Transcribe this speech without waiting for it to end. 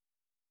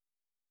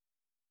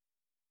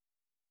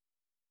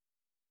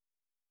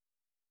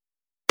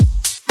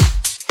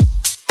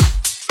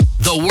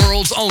The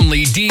world's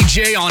only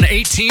DJ on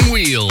 18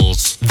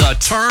 wheels. The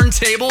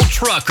Turntable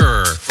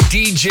Trucker.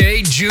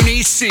 DJ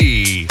Junie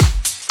C.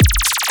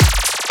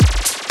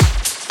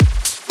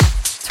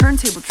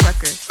 Turntable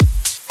Trucker.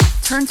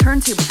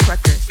 Turntable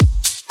Trucker.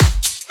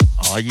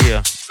 Oh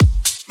yeah.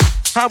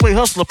 Highway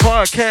Hustler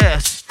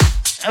Podcast.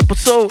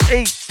 Episode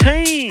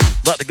 18.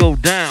 About to go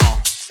down.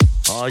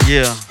 Oh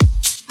yeah.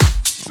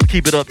 I'm gonna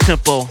keep it up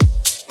tempo.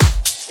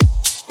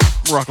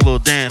 Rock a little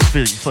dance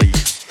for you.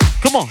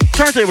 Come on,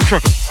 Turntable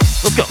Trucker.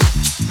 Let's go.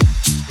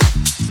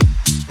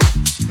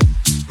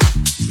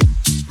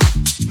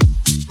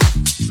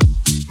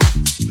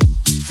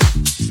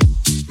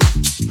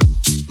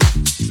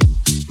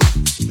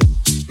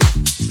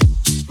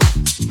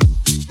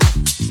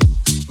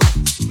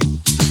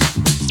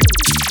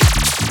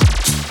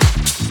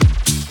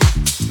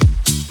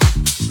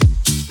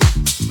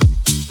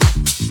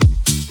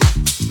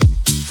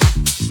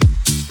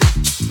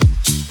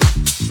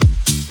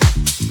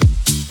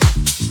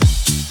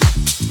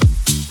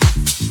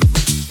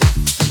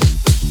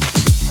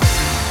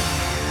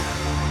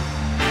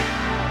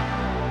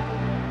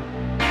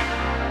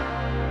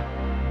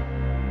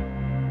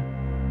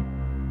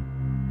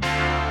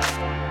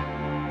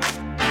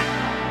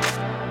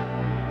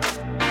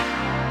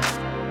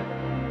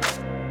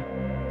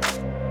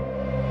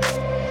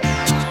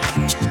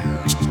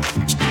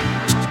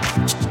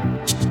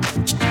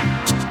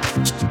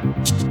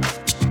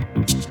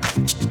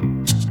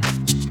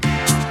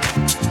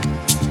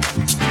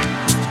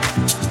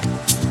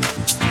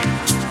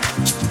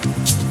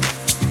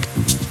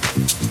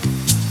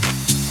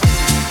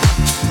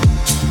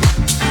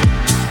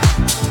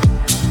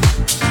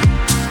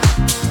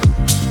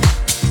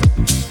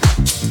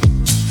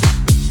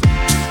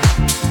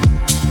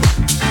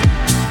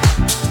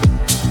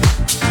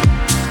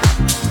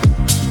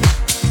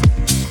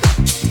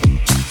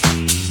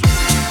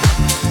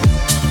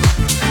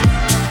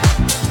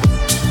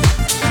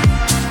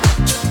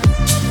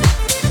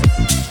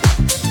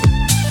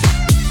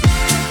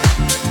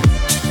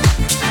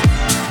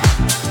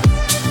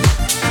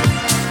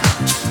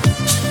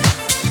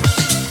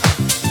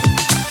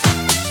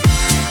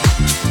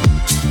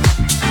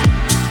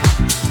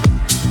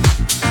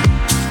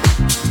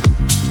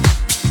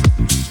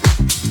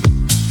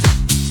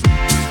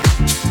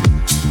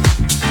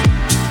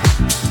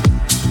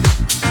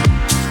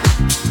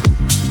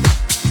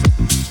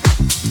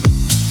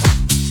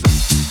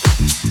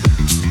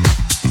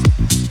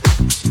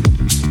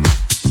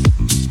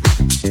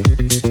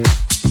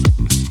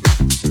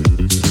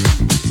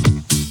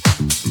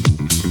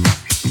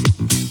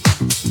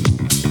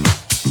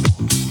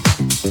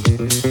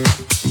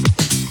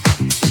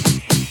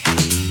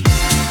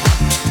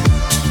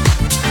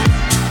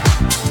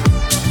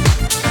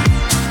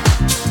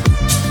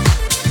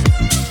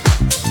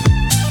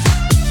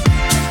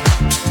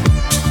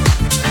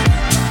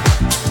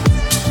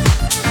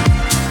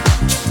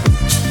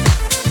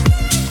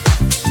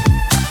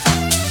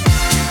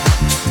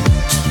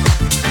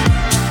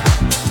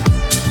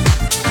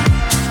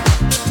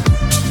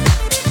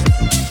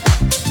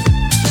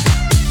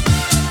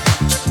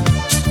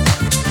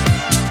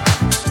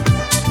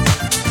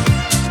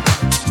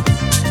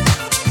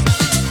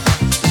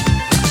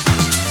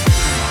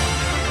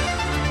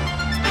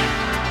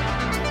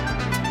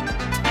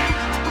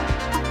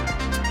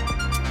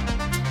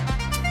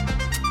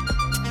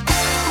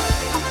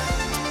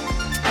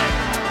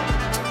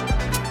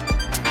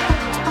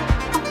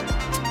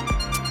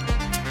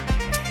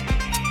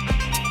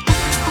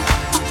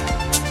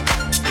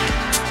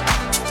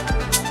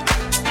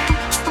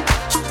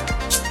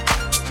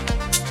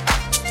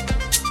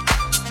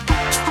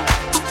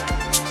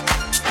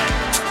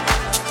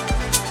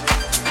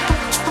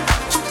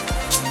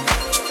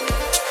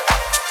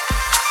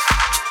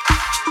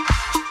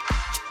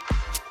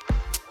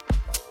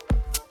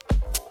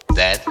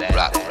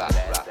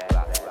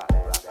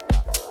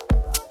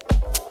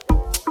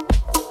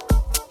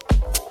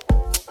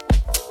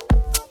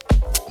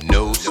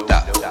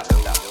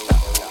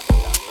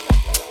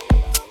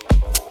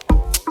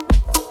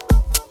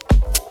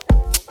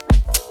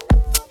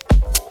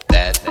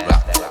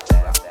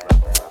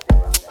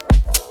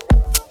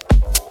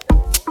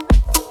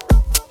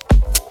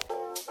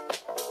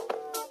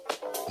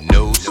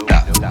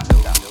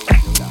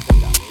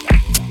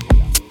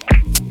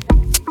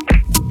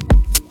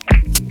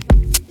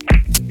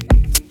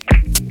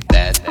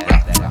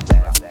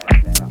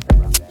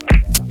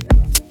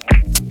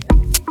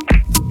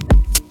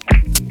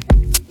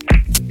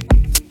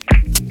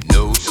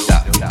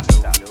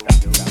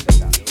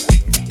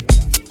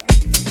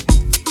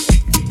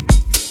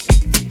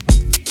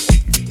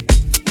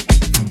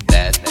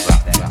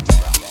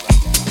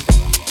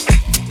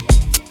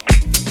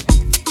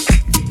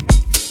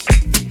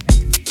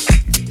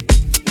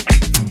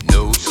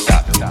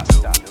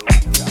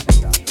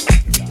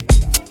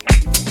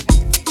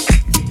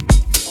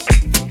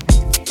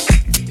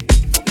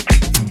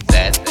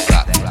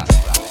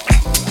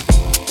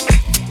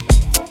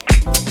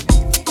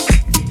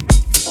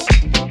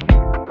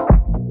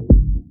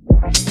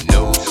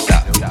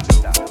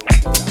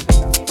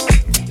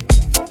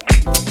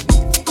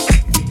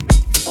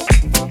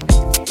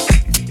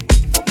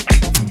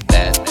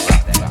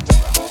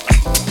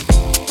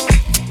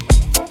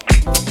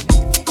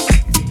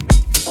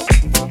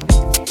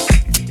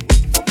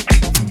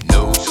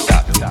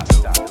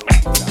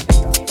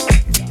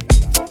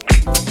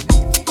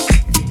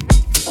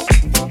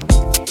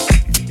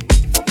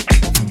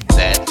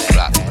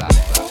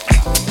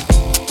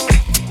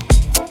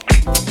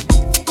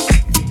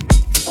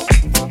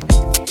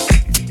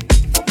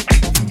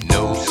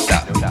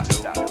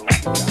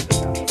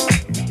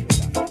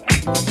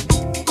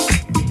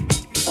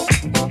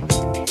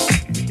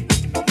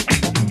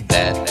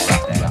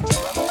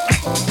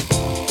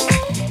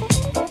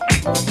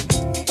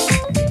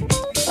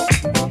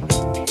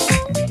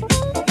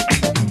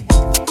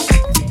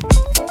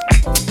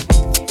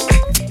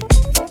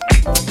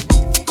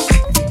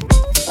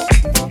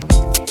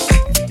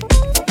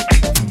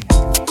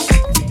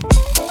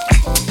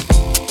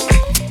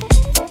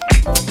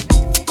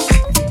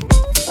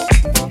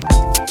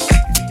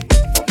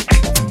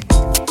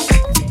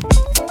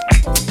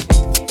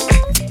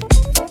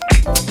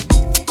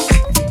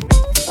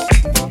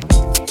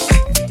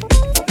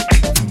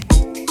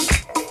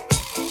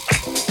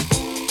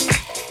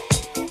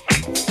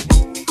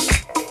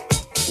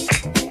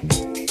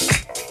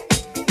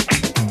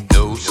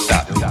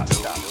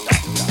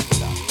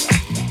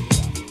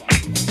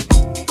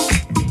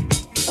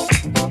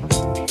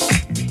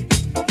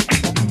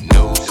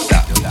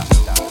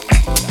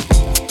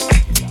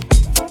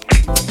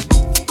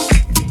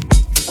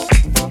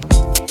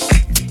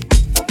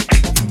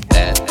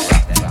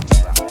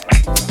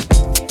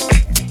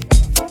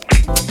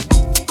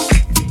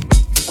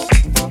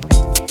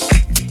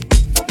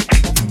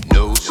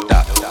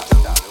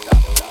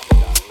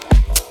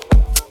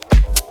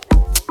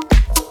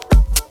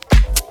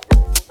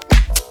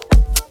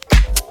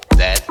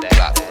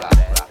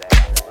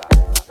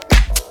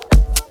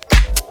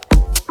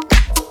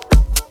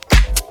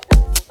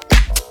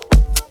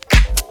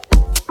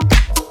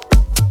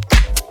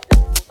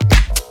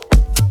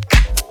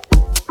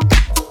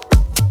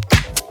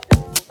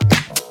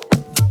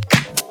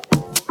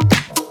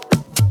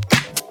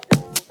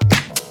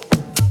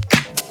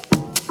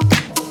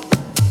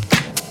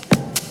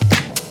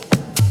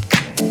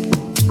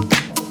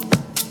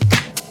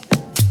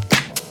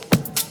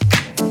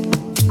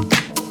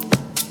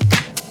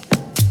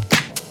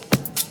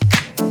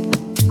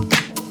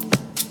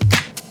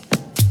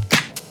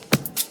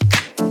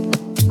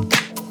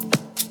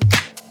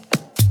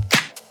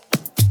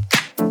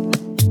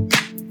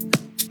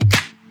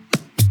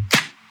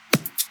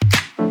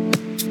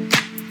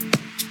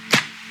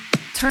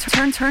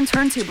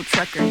 Turntable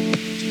Trucker. And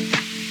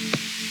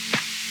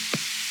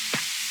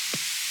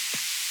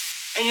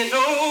you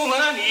know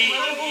what I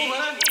need.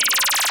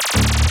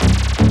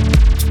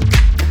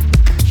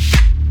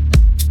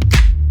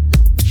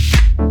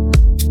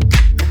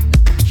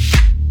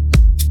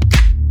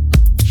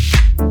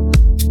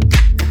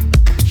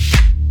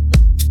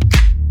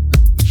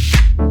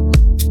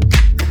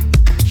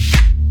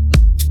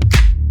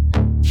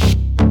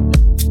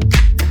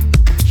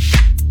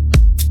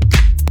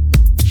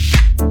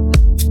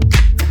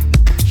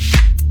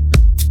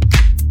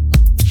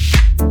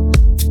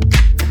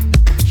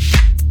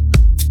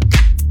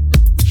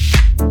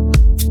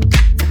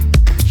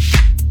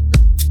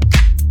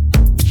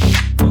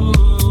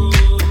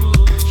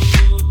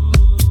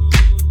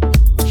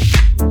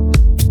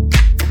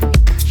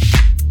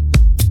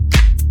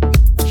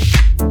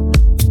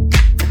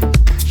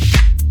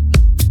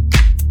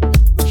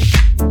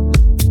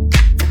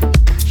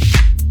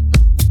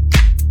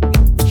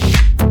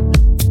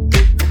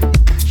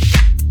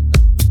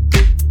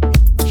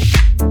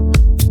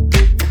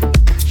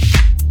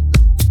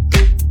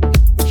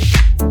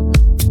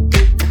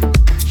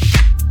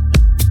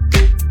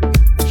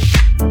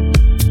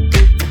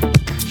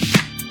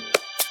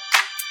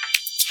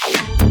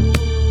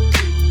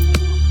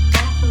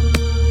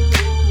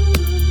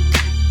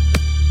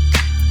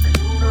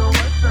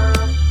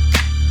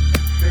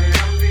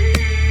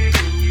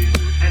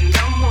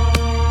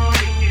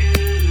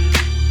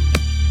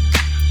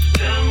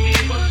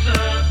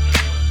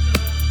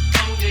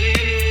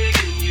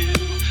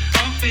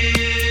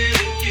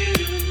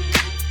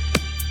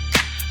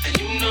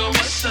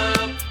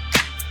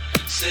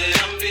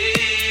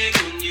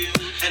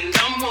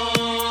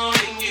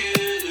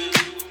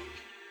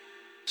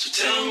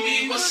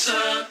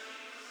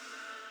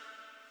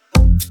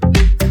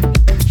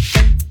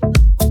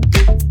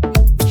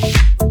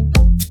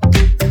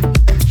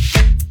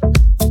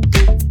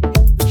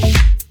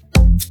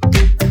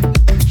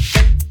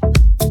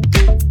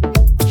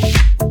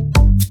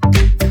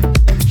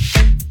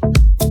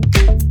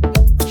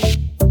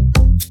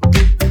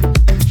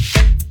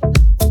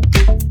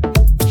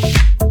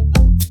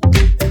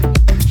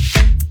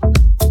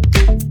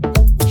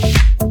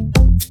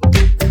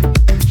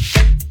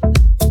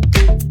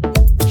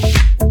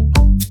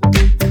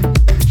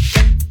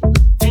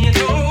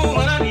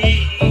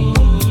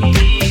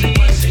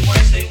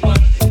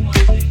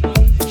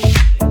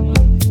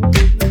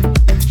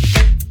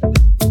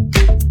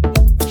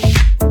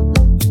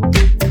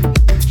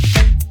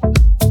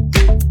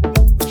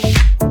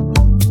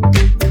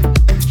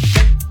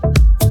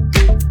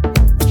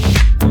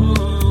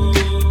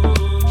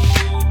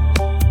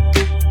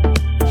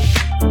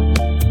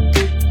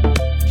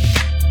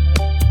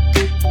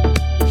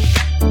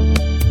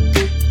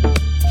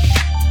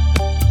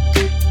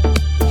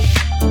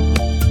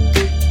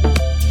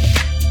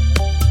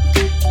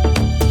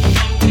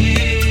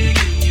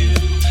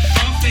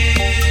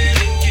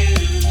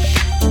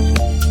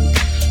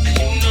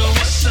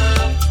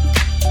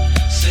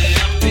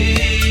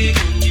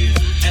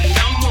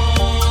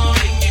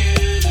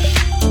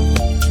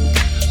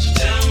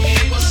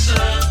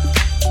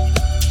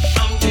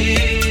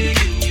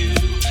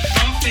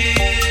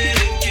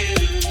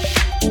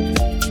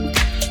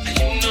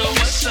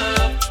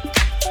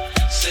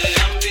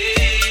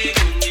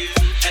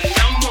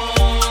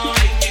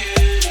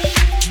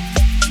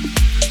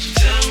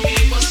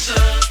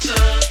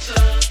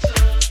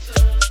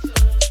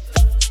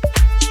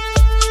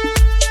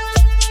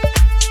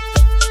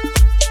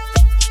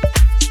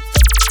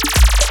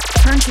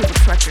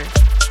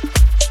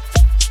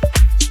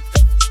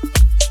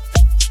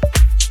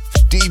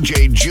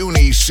 DJ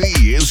Junie C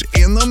is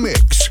in the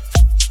mix.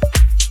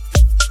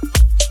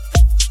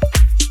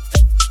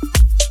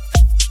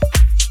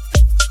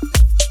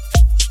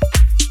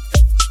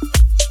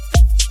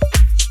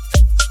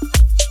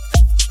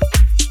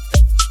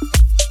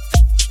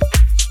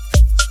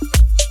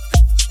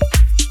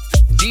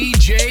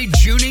 DJ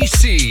Junie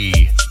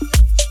C.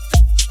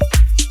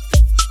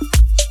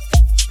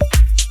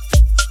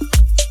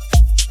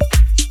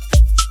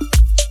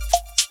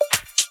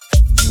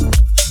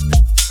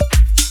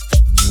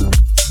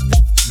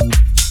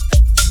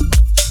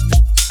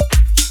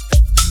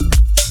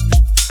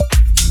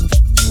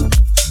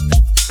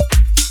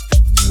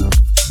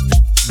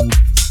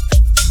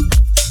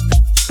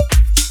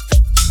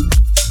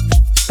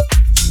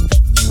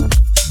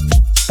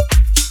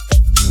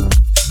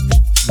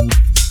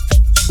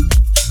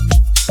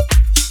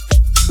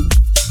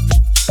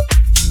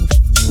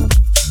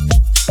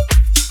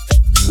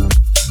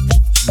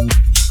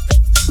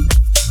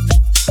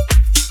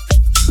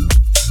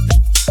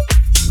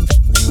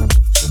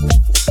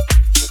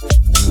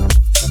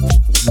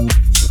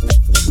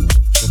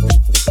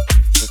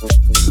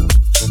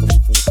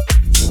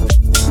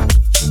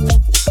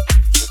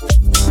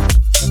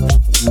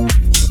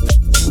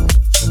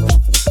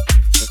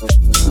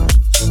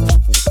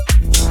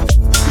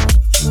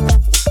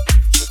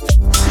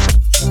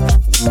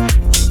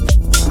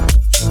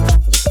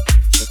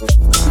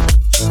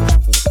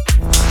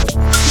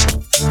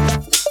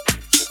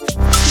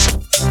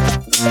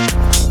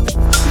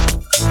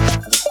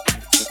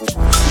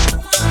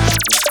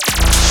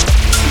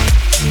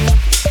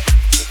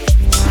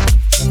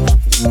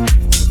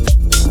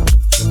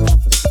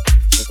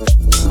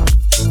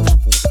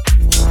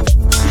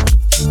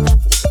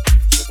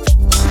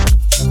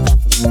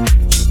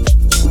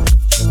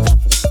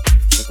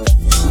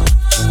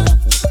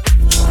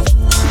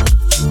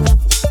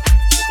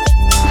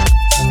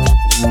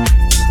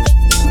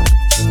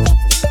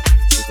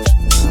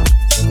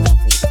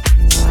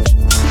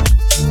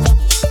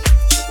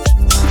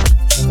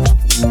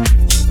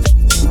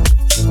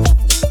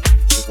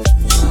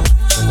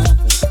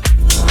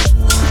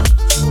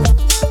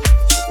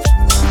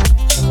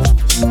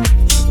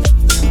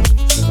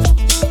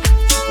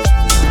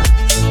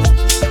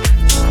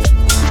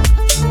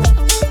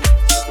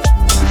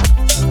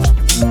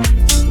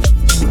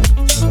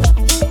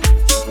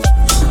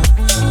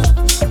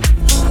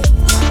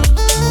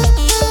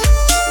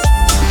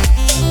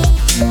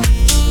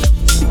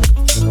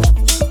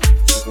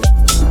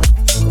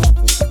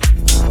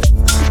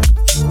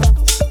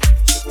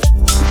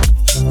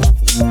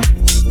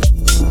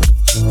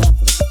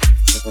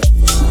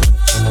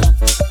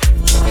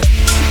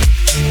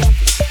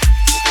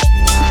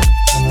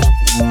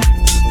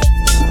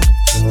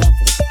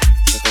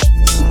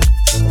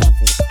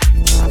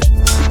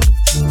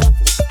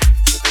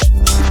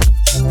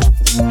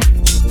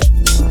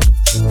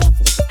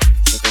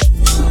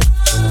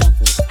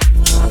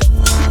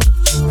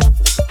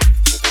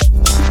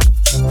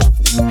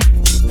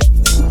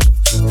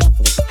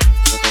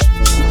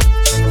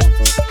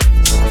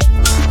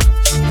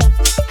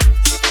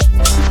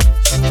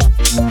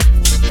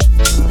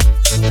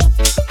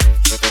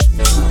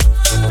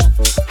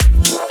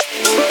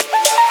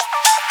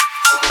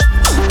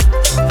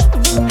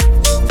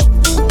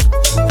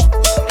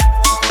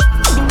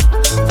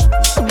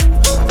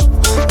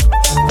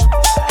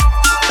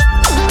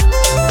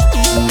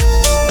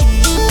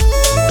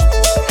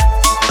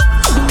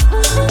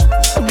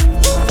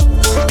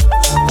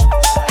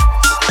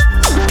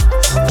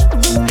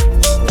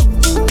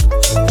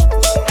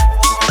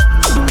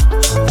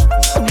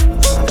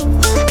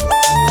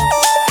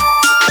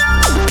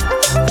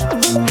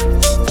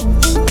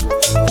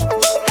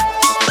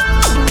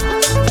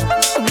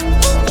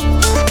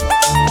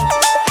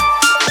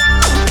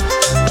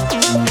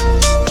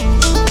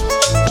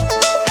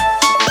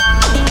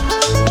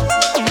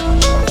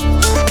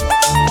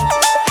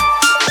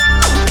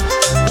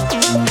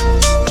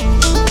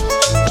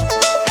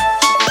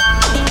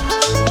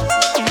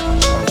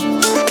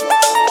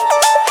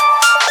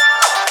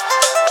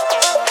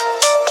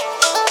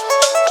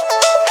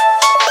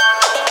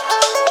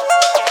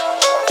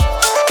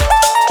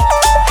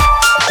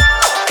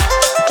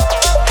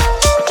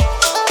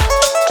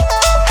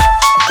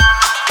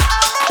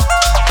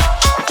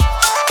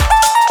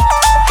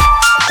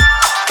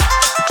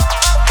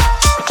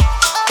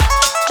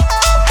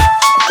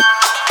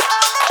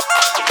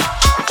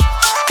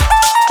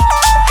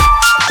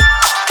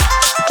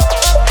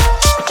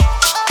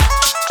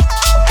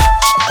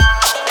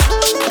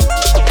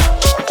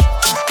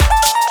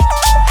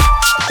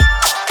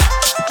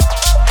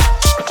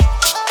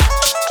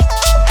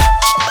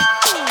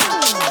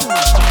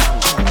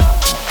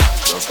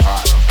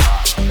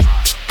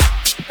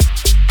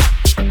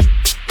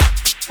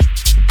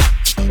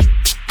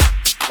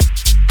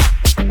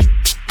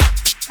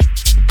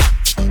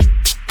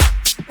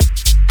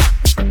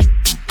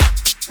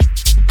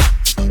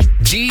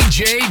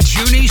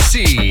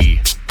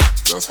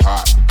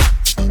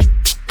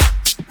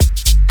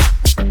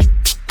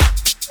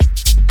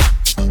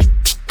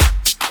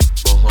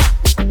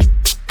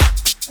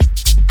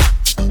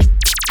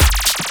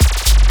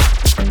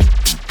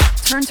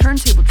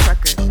 Turntable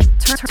trucker.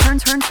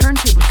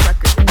 Turntable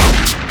trucker.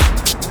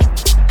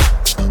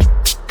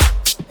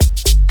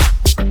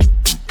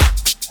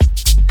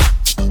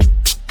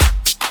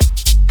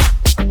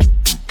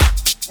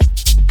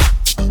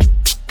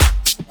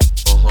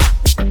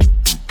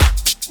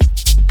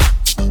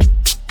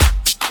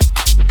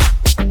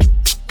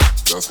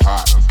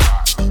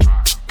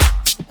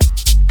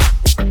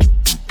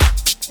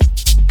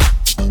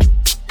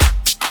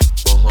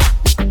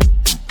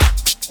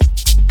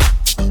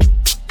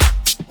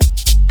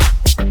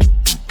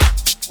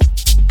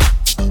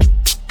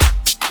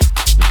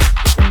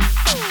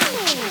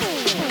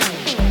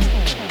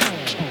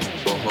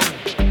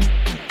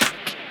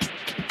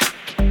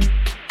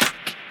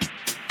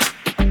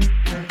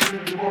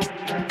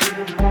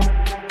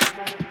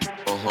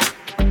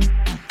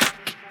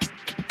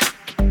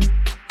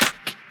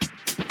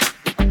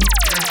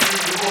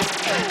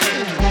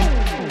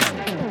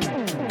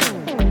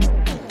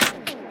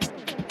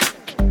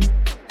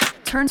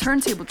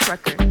 Turntable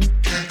trucker.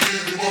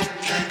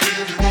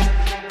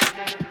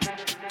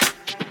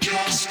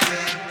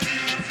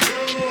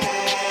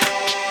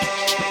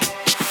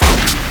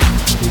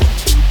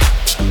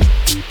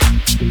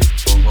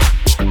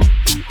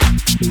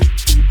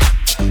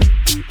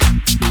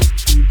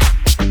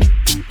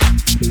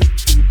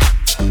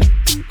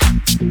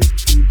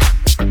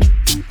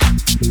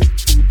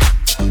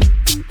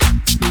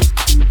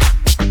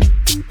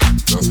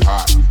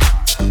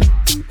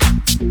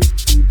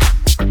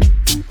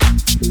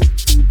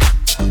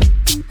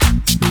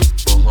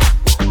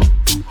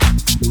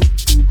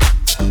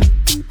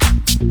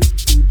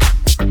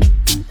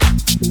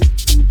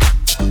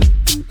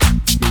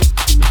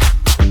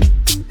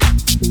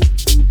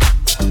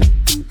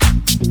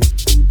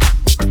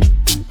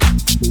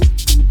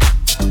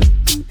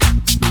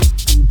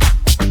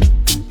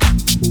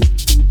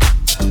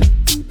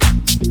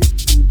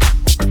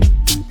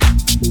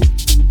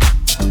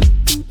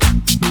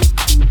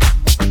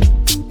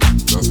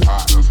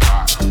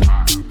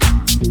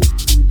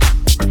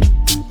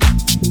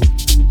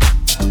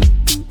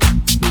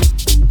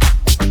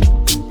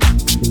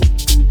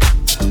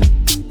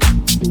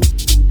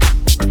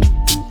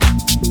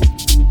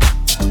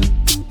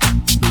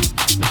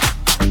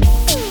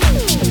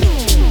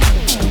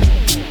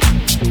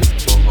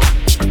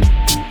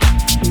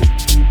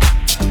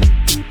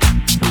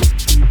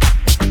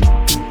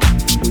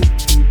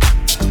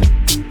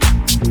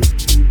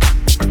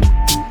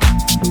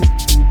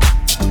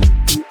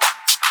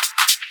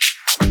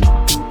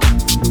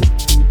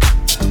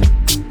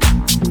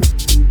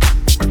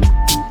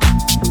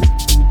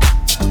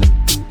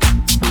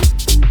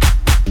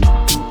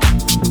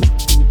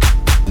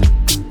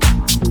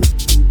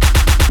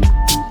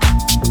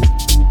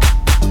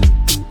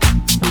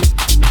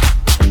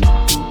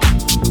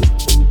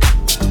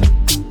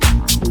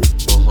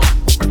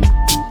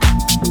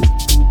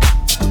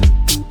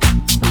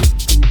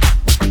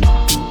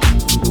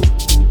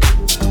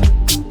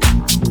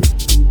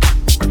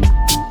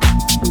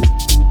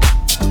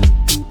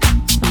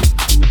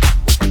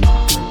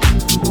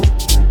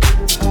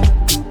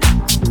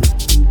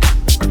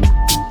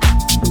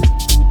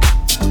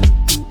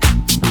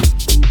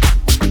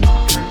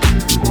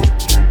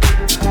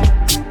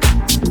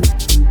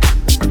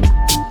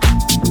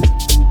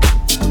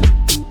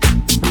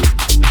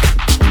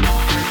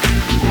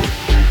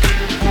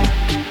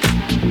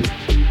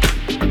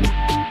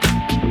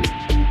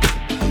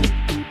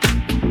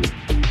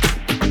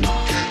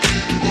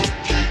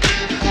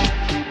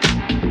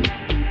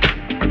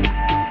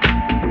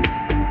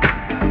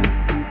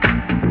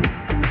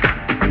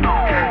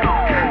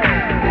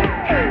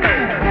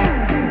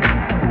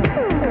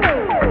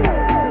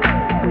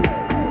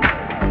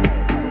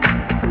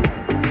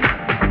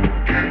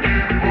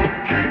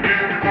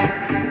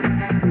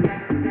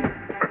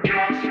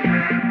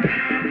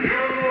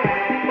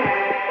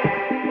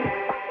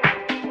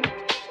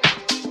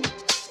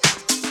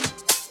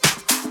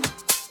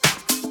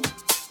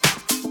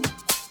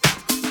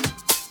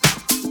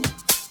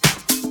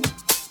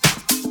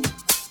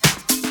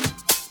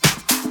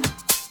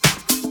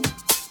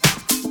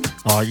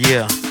 Oh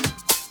yeah.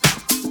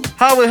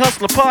 Highway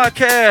Hustler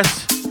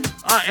Podcast.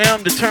 I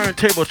am the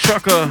Turntable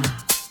Trucker.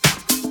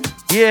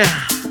 Yeah.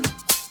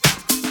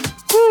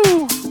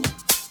 Woo.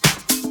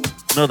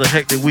 Another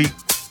hectic week.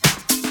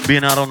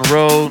 Being out on the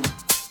road.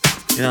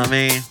 You know what I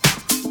mean?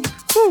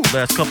 Woo.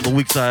 Last couple of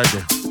weeks I had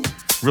to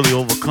really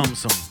overcome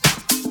some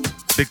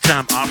big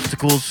time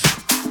obstacles.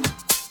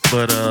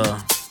 But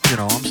you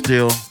know, I'm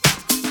still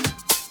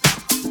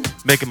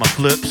making my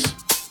flips,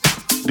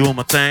 doing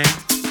my thing.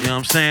 You know what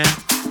I'm saying?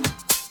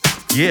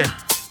 Yeah.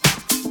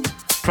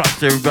 Props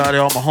to everybody,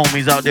 all my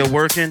homies out there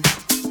working,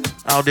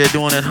 out there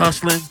doing that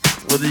hustling.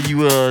 Whether you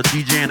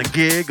DJing a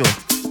gig or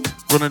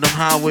running them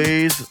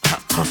highways,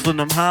 hustling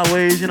them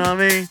highways, you know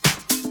what I mean?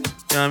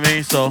 You know what I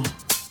mean? So,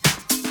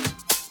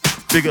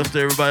 big ups to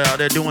everybody out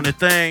there doing their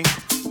thing.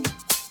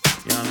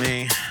 You know what I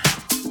mean?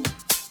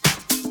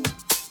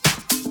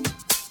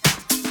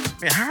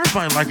 Man, how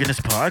everybody liking this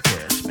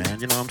podcast, man?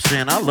 You know what I'm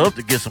saying? I love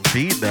to get some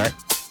feedback.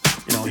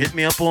 You know, hit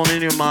me up on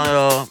any of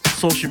my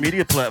social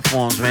media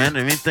platforms, man.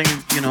 Anything,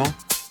 you know,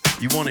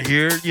 you want to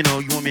hear, you know,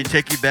 you want me to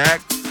take you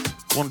back,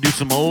 want to do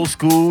some old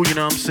school, you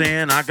know what I'm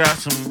saying? I got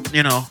some,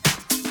 you know,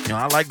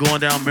 I like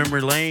going down memory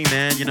lane,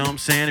 man. You know what I'm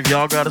saying? If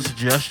y'all got a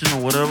suggestion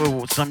or whatever,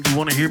 something you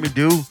want to hear me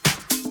do,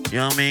 you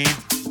know what I mean?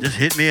 Just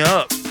hit me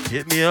up.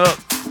 Hit me up.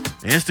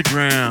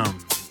 Instagram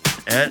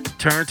at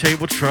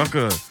Turntable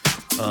Trucker.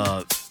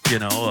 You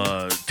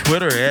know,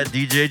 Twitter at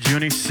DJ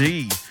Junie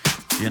C.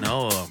 You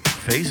know,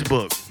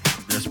 Facebook,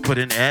 just put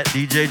in at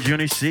DJ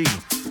Junie C.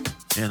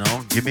 You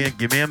know, give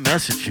me a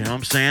message. You know what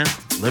I'm saying?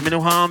 Let me know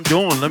how I'm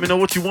doing. Let me know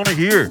what you want to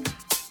hear.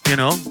 You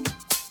know,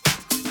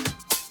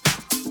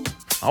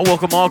 I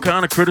welcome all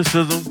kind of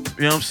criticism.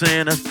 You know what I'm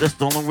saying? That's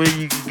the only way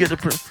you can get to,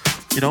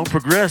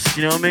 progress.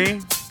 You know what I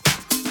mean?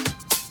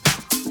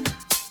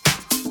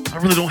 I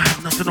really don't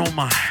have nothing on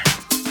my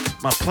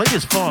plate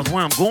as far as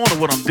where I'm going or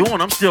what I'm doing.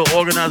 I'm still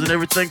organizing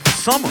everything for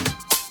summer.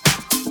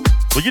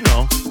 But you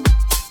know,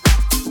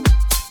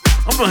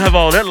 I'm gonna have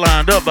all that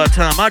lined up by the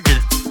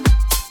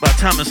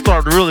time it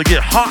starts to really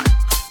get hot.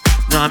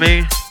 You know what I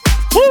mean?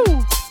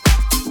 Woo!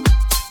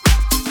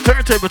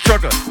 Turntable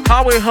Trucker,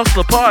 Highway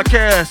Hustler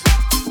Podcast,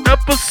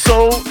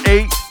 episode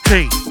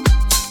 18.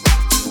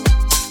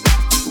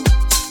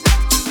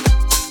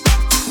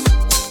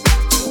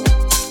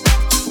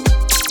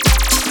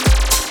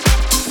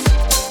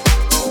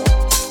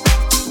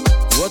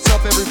 What's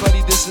up,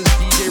 everybody? This is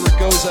DJ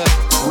Ragoza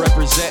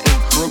representing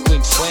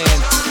Brooklyn Slam.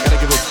 Gotta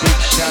give a big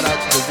shout out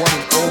to the one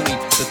and only,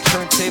 the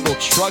Turntable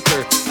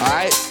Trucker. All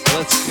right,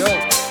 let's go.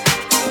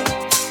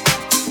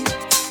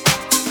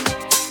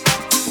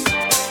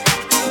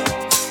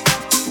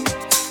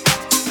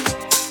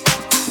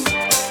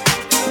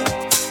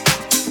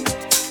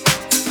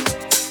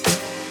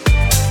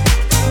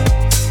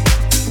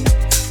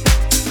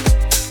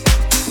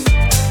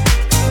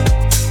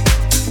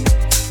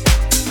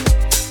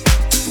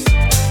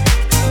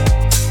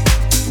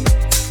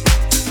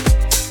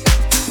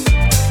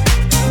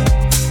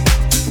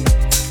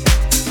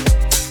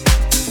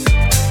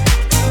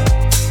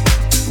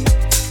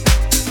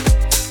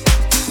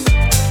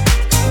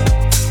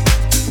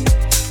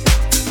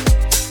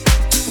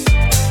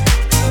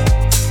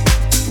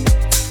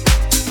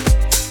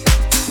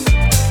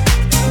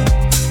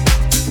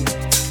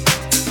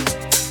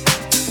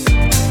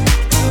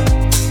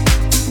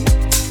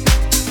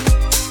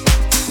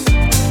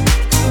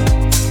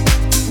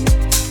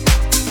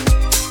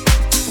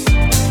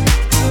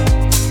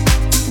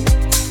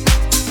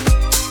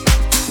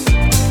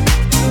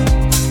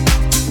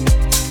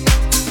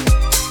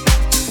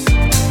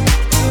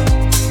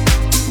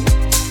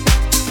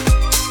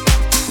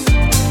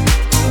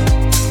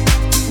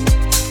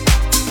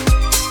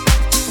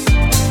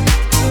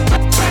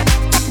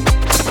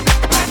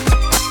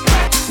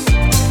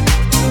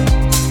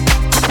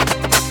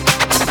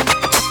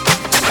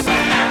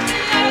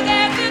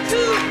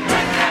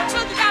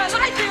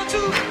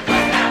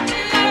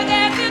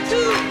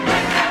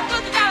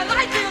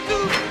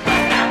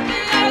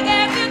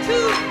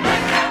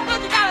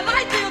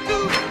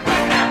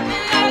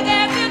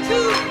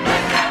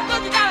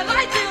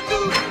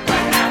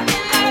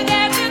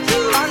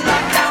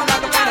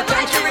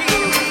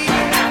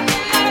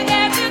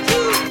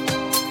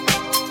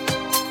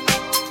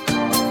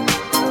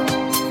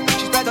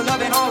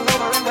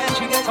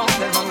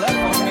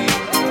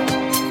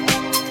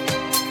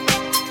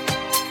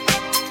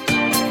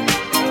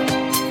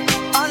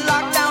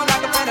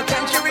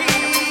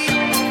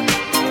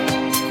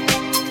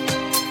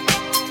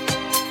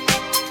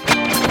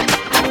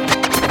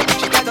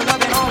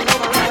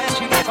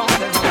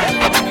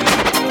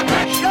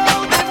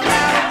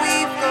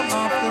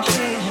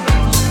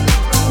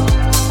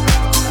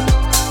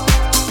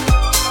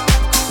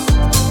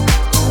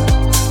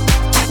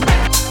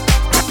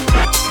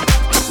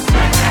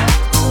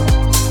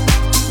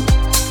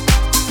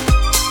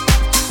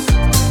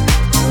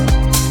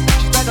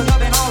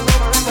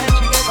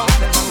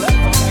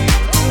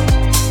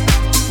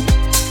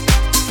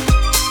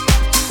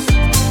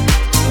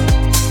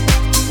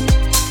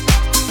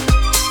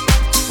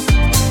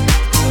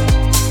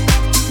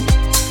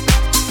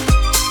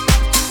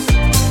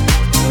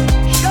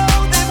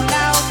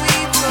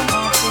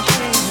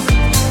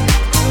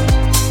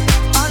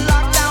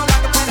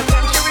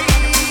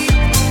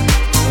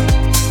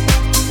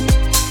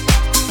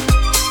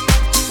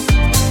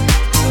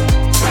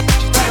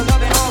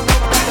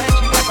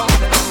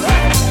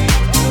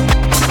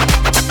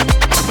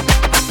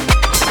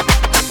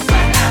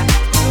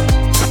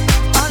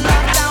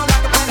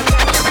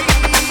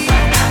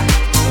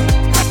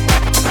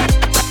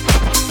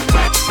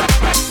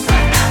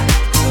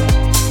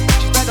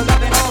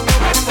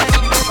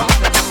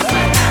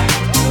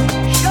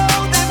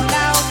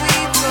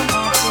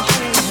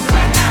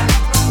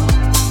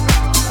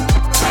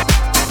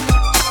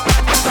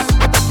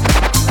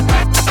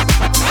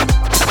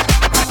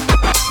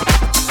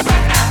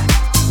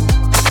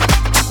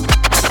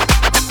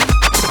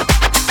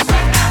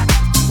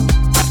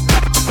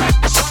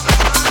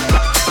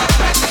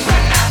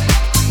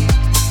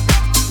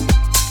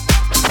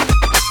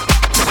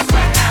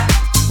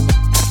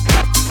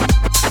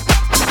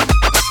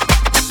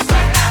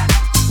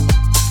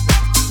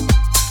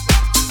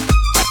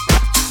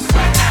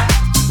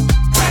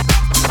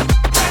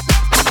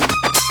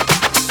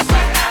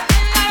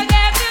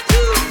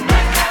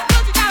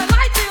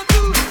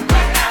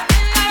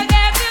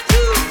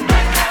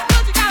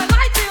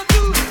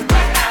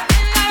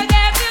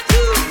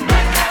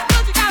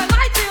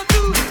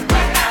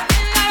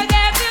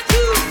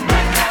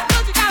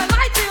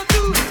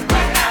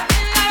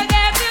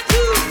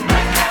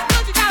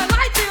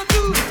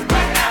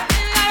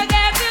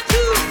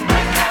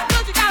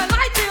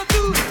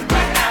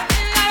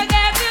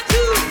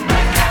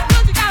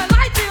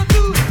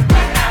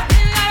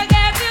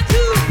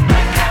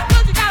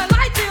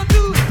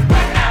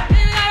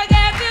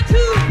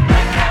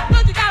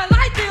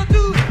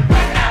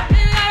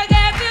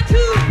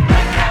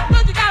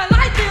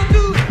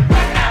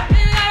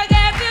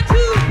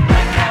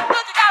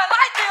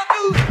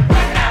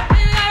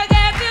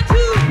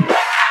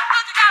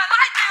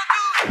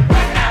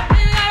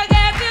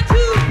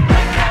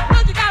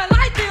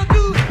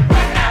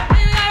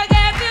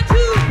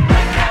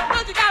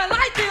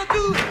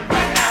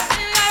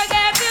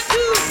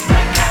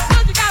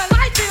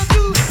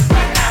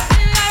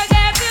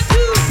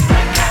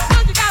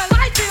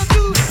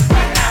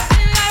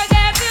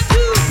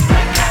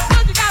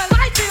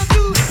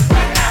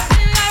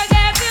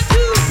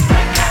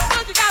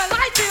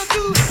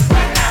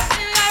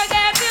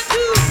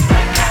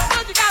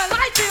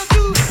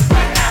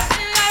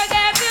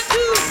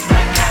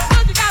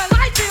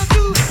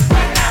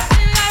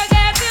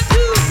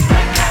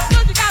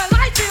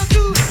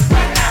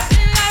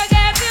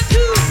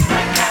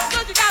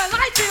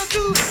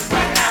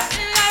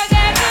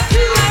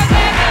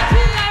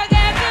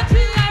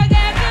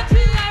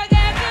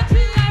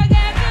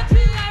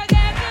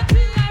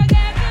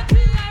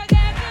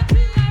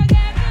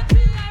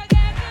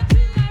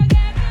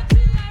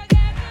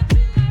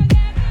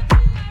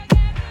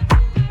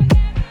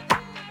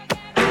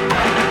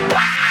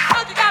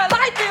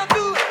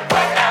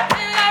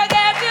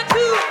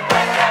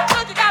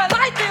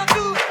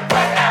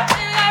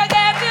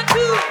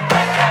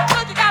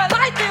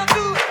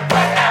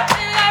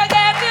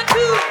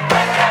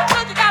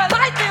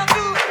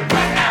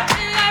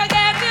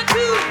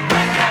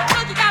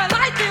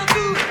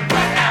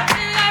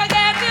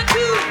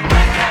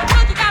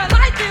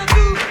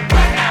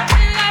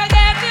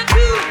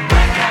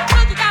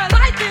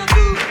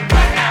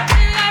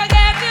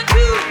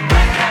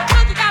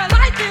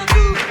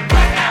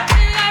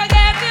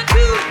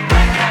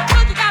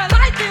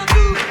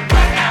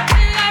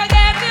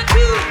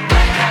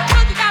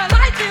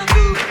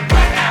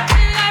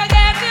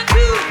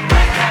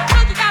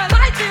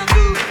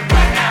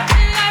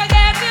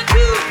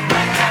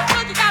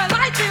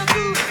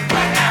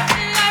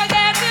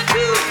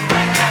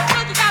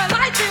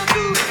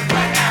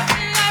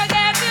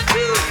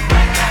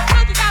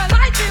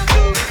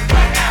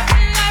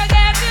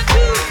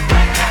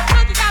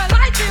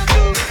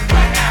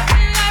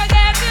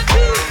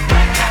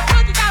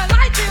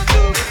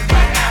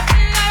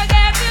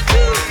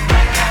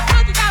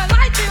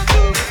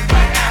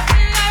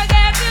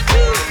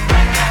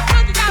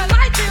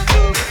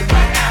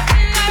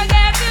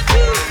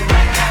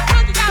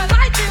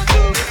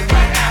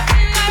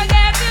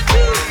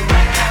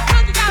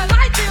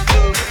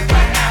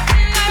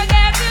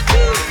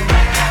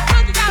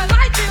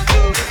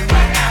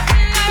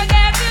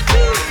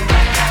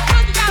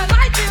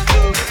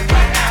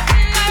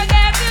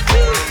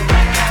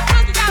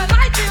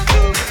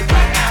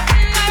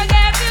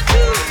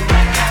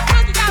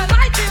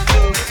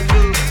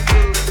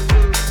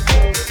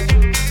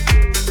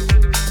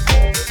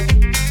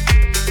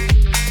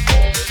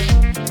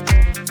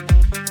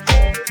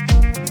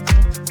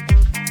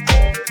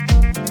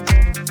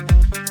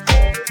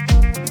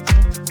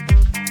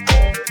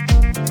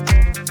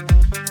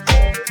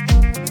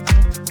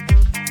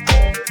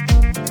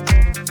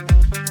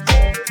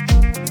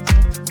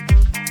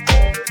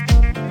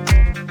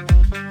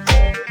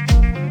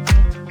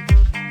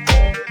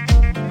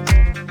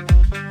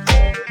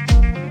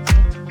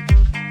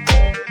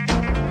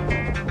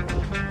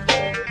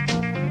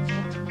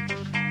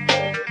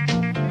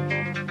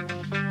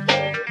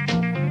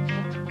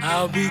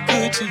 I'll be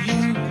good to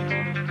you.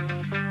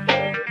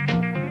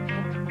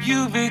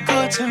 You be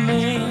good to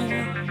me.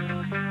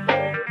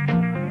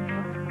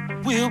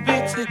 We'll be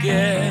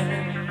together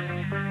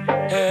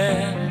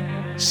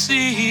and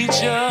see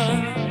each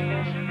other.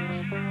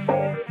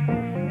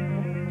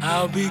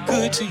 I'll be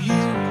good to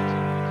you.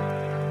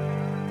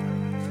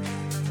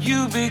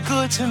 You be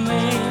good to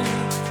me.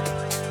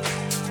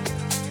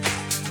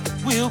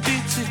 We'll be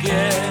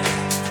together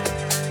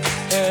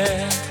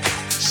and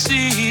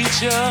see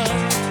each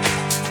other.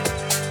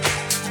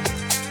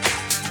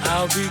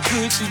 I'll be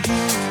good to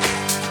you.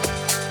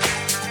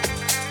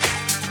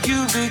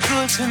 You be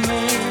good to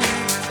me.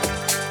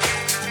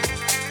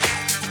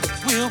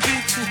 We'll be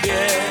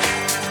together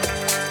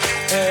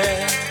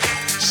and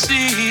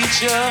see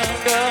each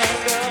other.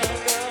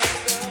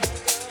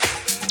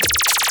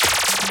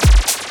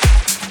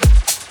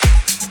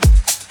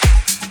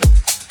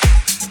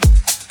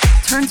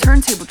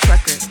 Turntable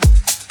Trucker.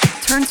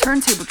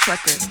 Turntable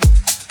Trucker.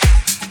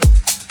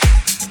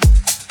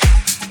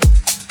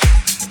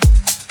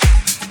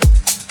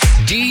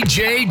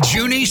 DJ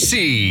Junie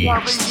C.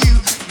 Brother, you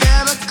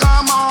better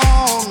come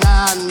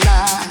on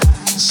now.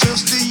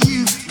 Sister,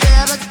 you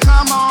better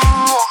come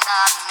on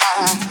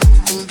now.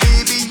 And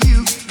baby,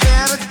 you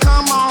better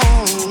come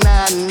on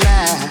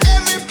now.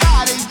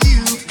 Everybody,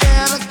 you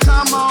better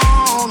come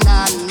on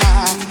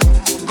now.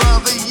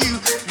 Brother, you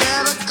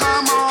better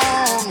come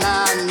on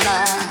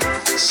now.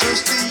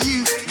 Sister,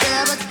 you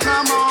better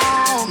come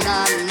on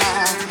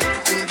now.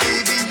 And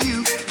baby,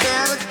 you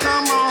better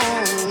come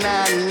on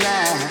now.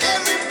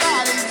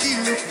 Everybody,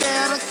 you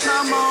better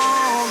come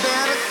on,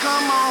 better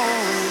come on.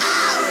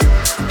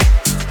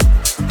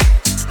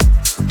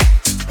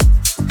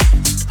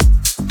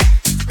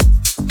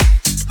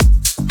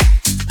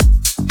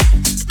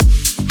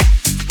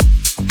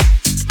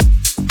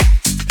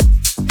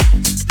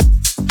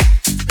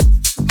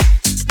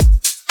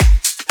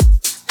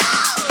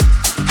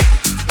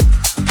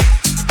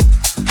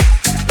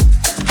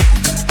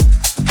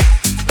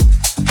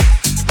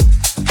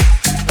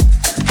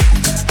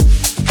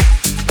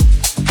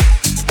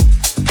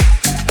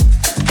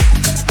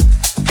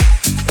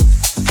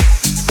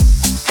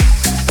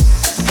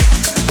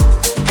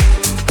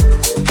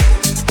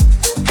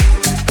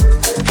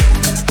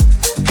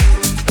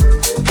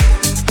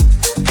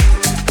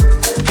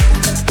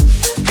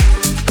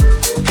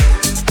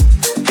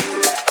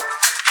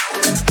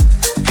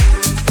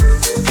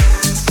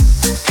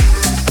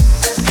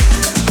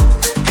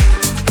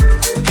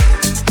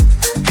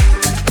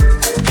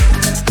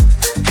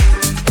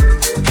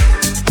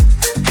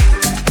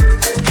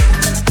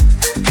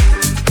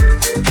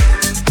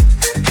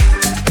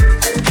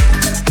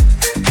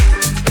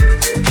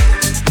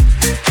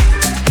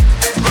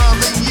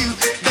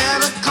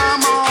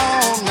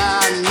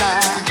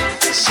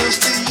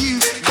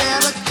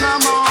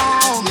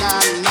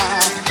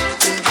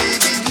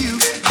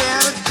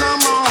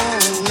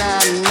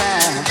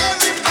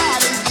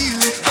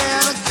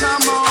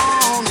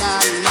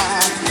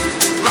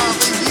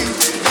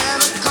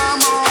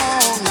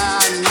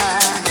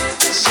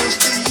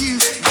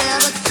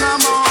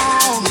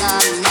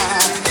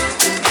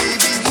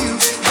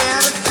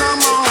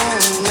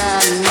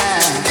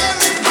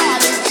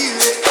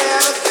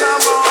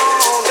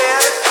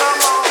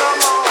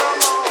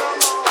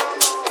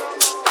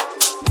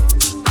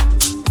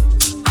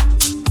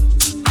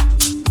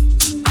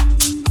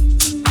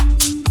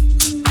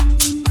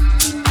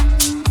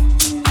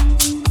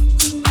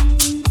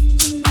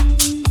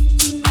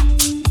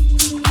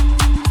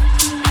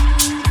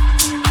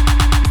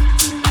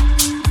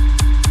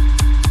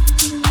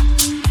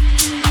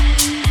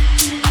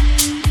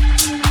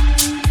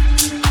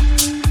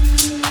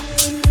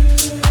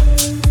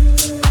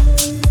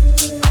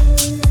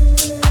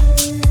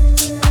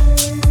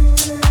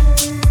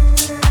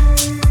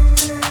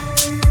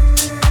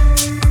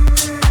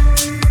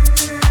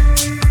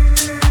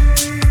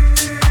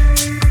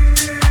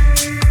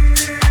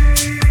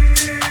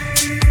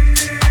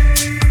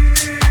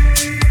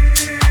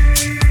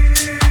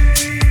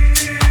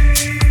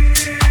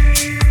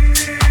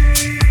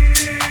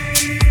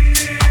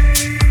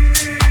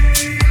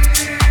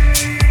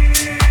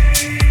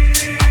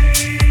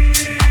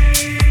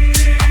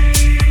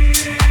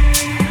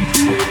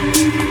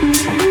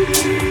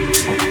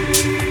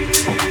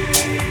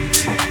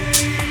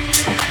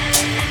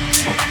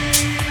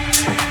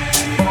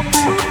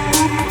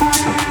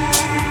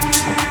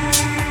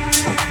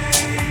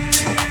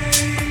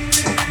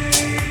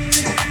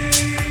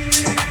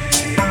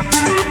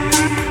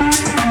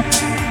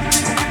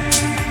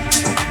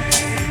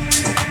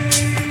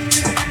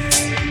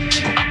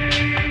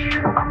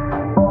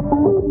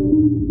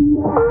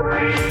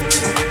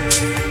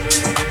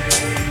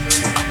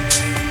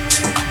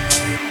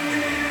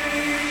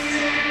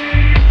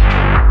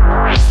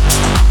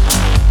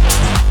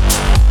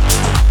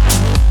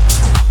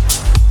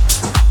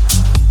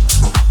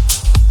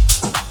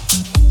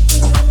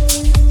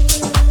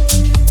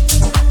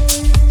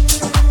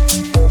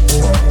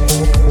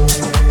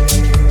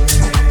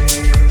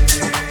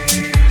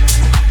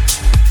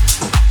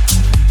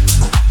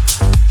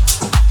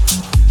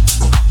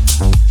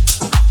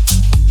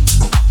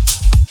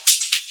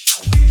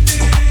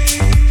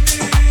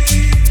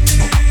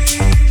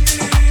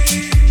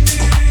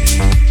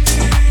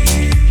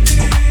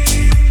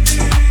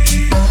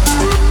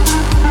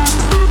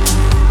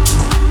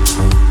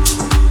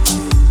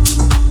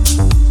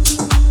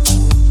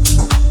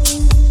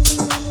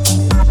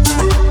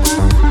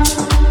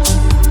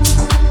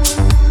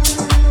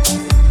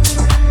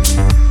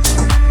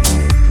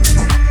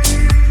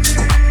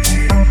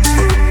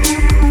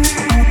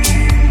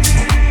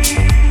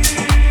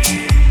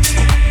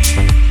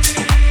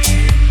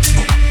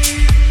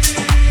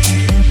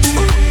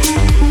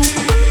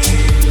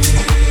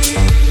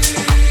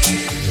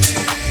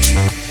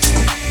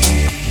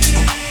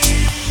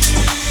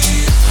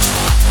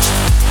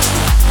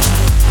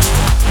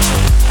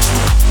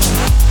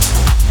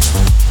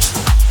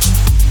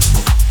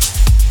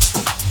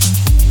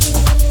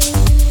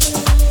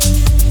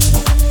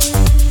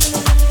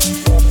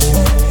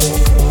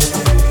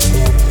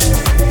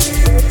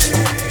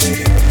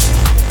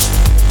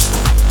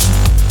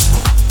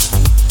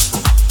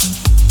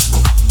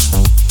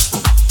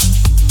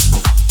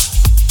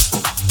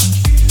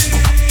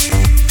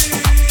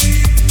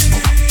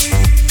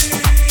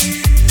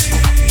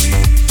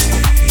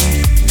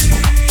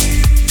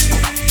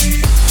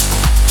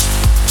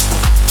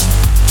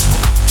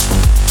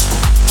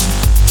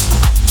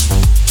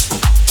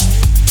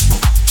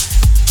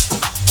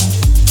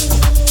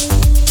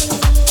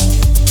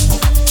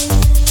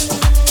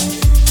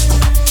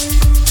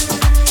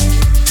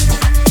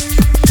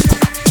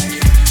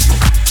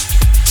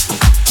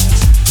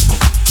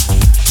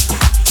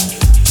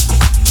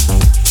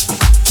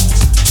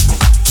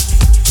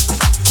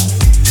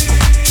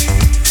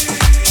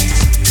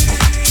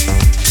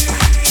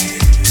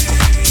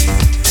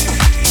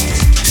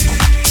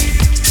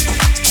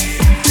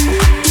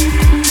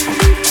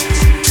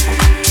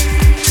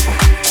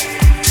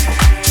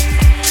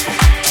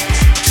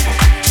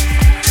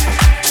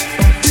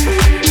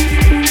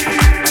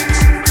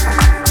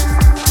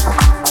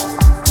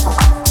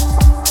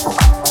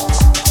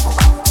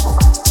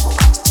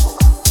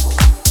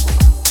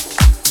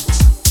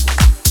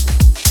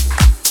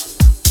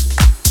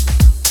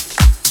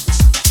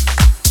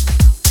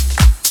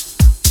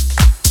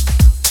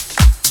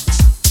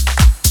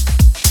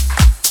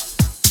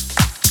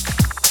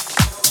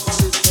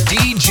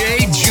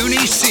 DJ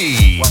Junie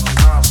C.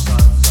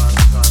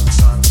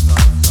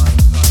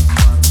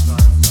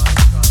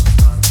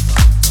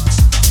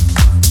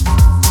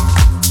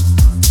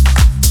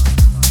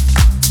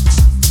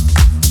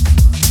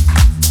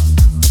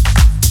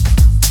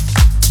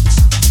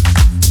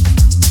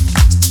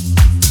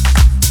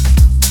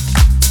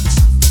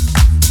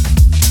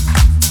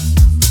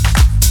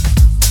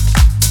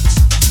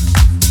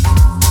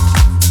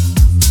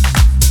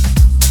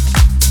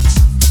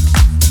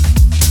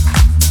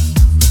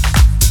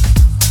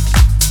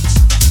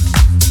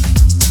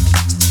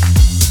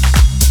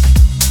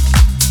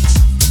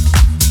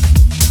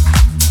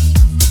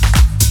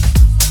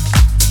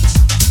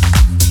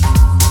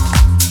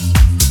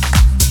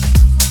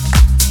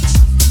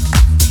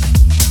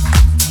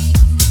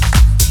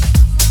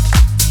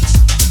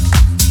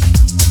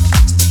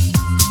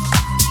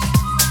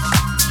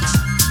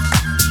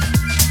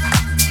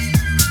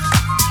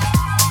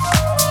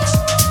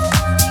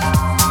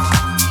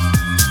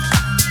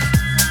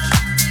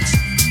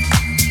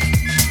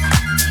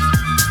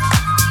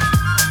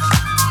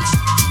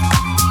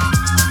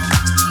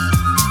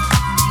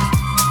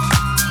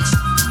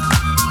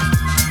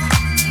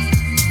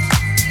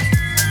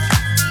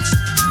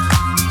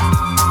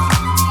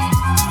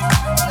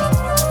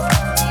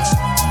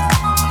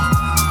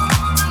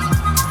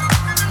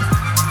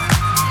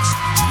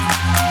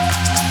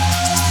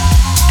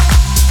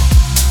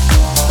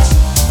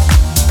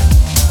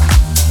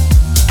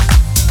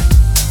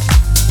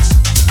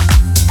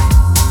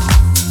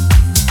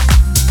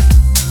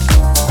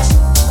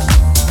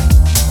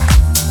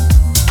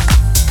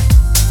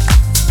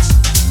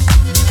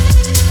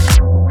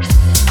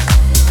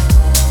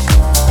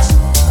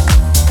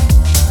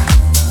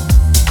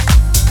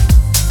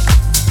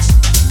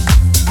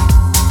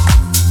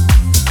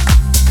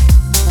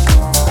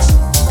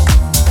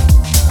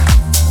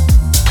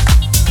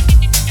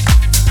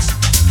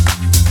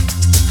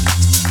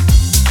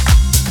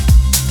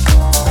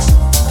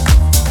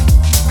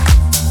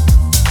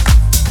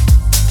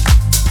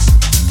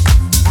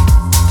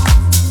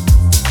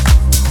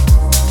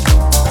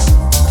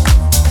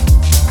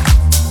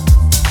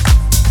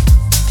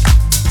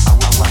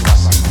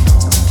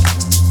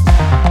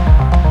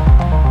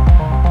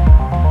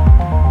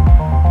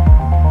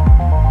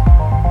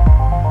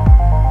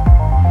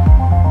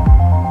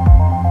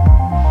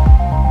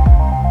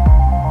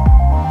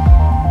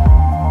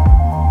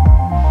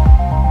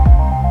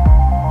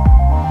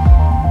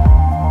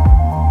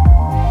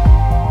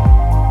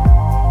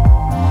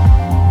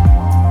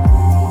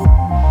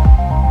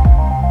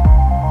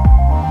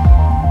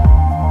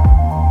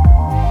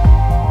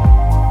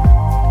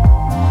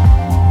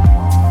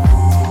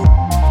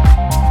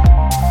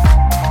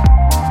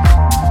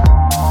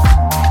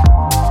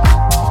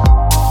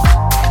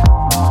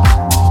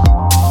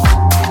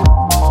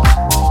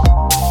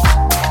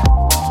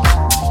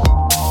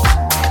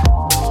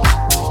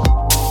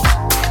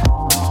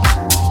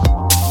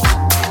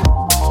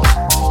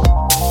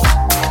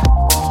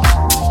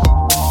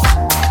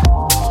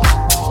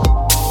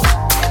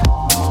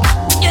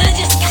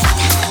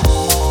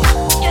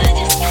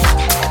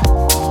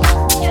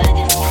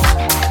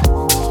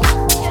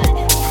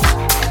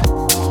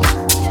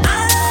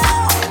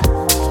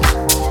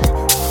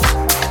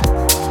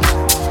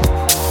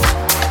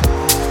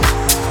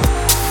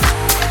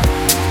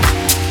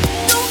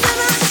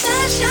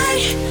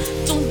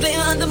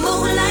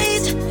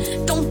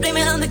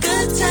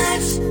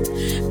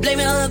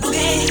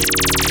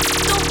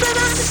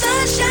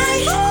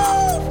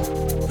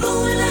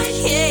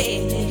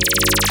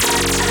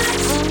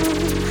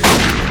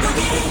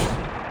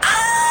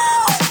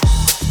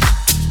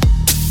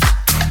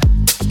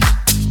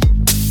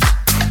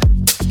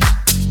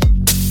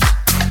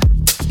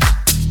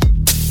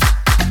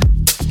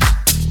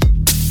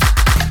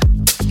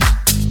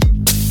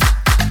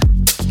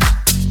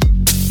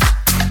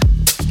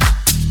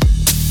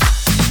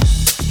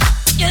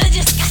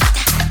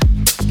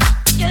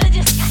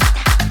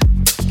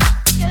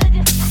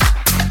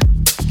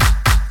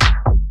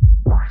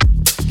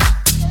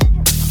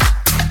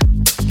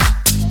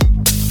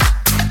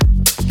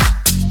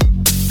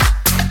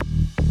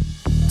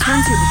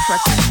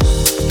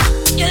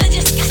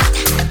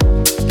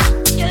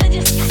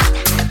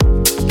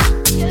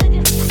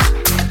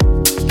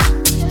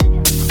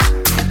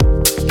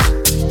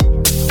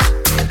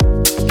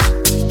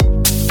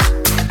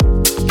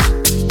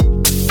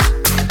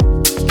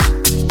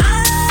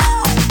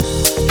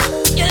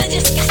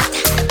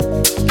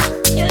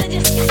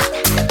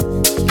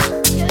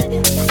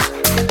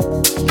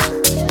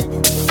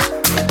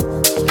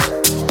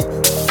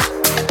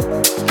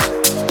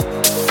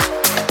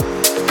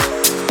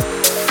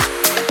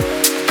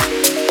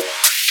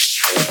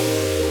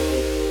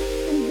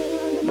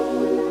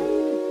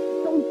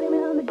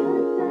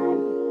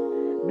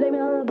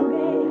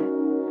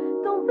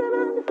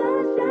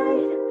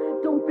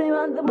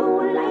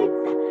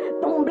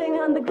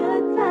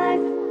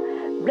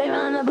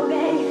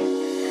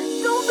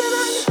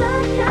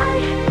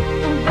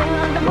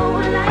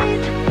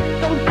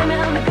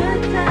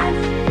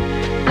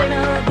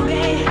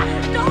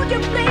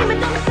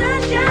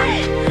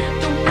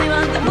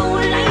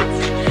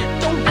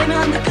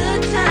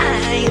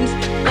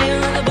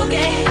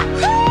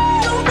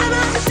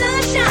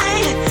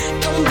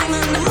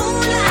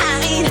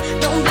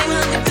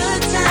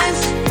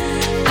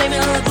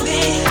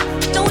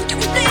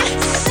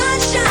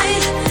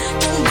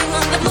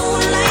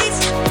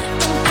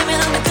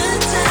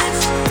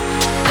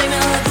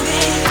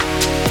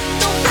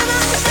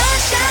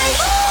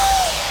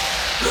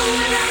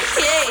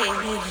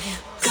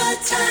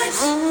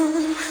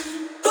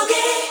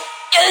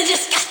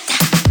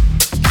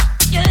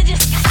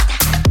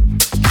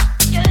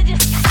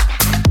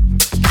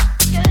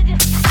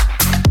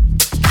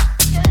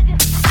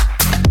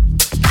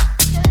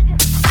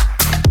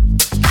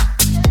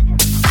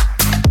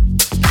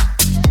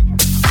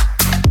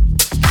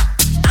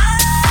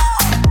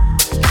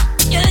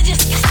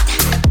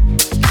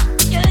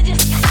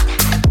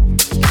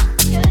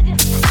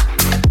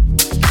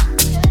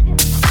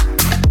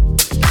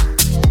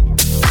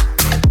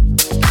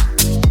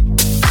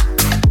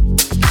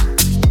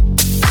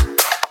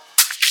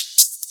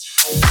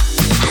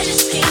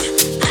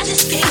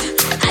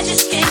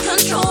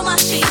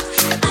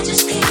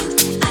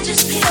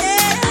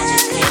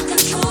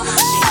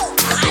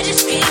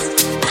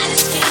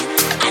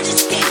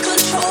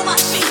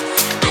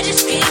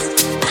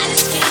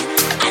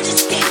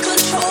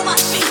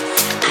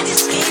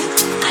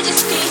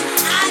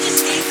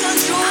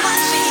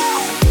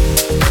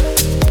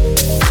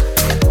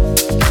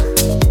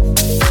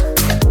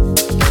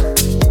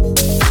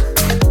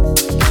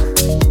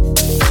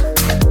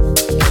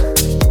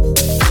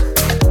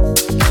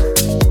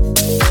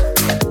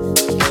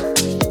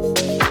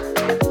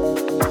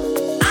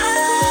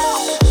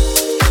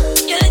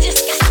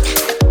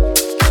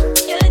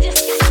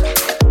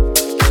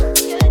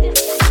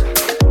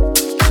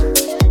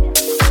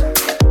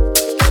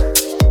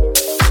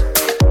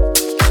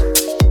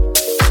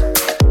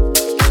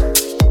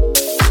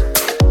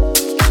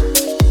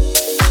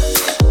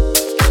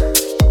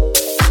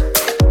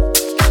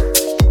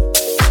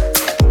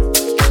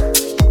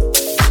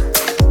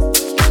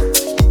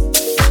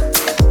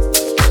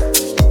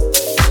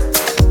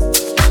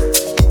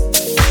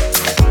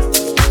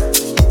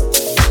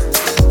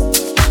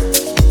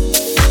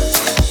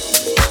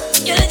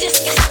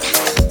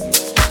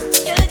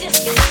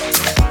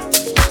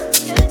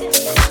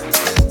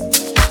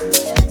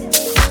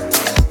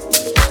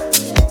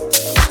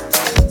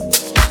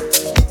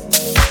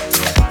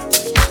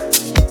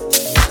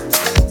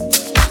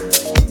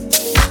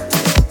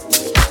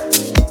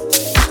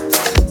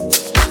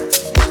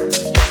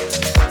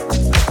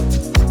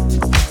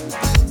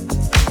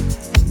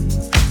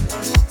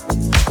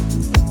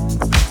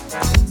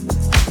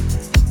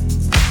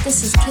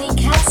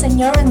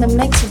 You're in the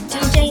mix with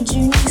DJ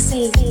Junie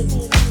C.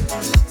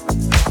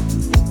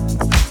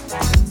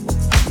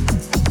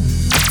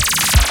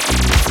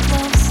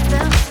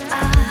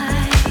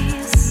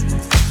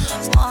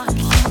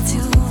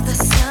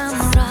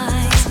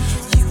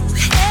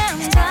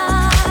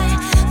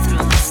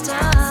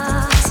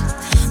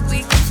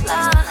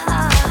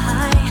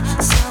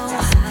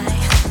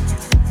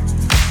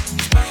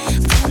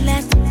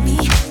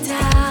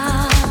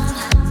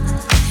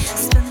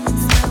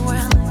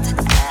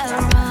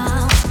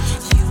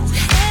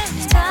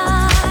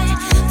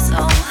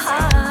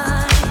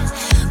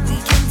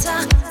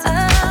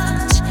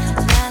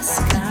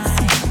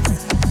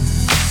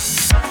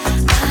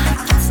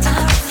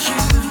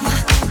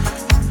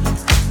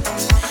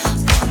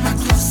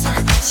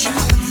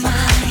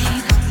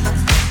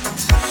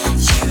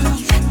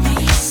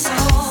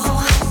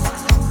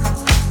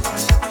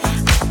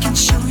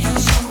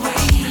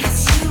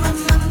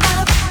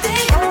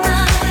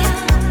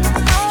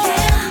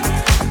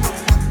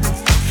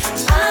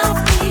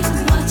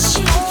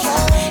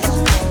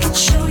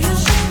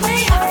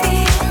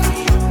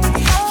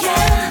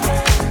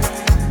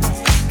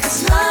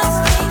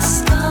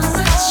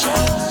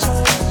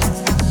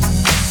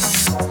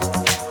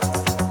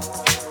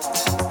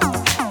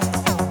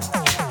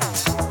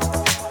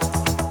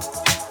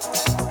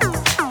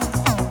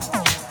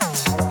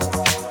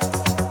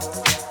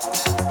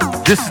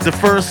 This is the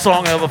first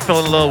song I ever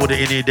fell in love with the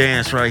Indian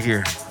dance right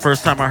here.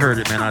 First time I heard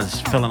it, man, I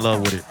just fell in love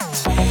with it.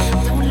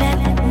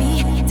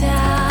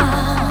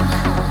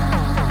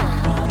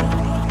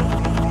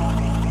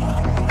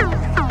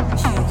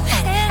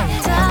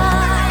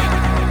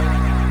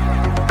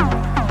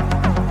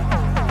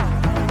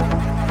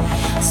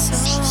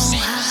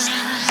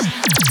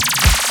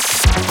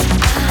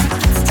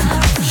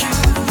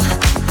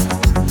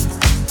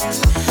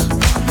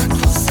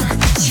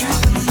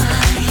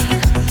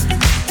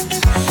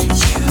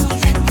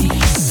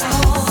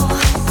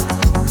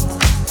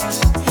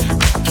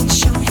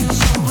 Show you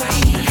the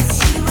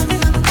way.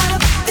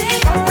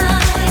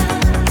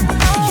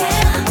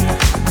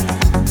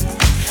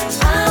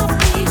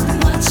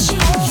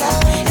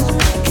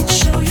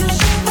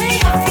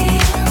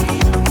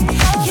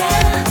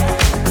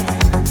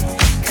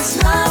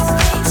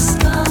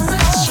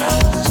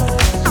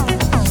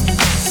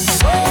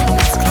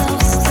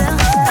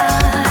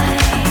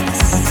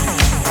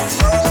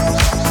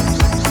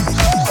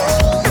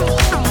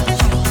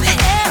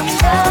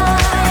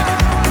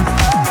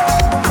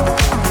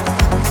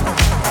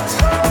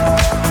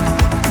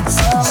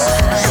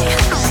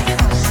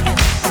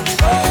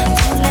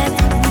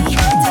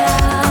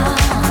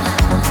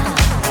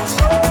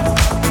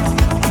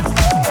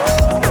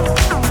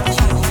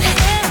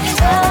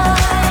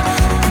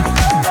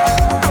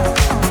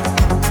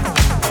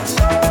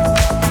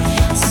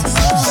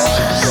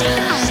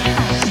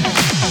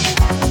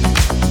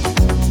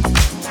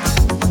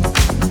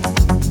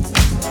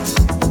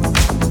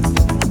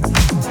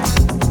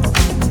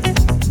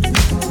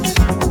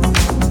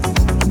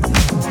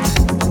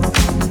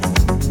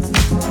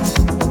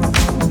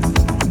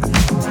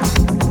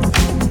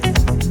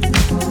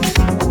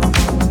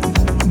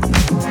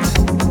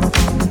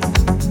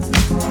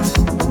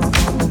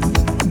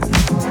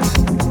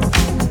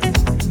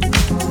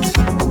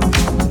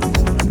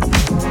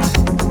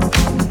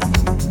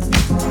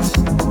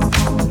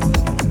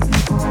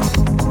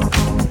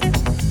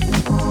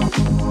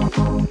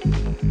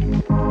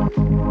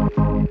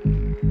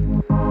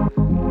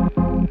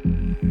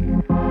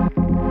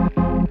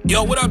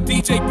 Yo, what up,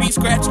 DJ B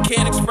Scratch,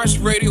 Can Express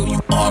Radio? You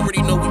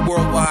already know we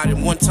worldwide.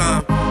 And one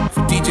time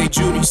for DJ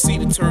Junie C,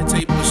 the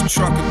turntablist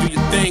trucker, do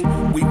your thing.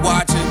 We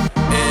watching,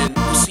 and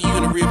we'll see you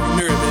in the rearview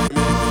mirror, man.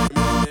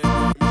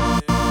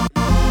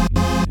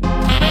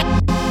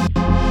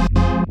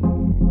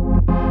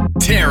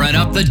 Tearing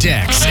up the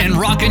decks and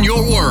rocking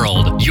your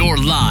world. You're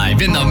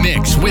live in the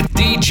mix with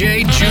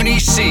DJ Junie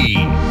C.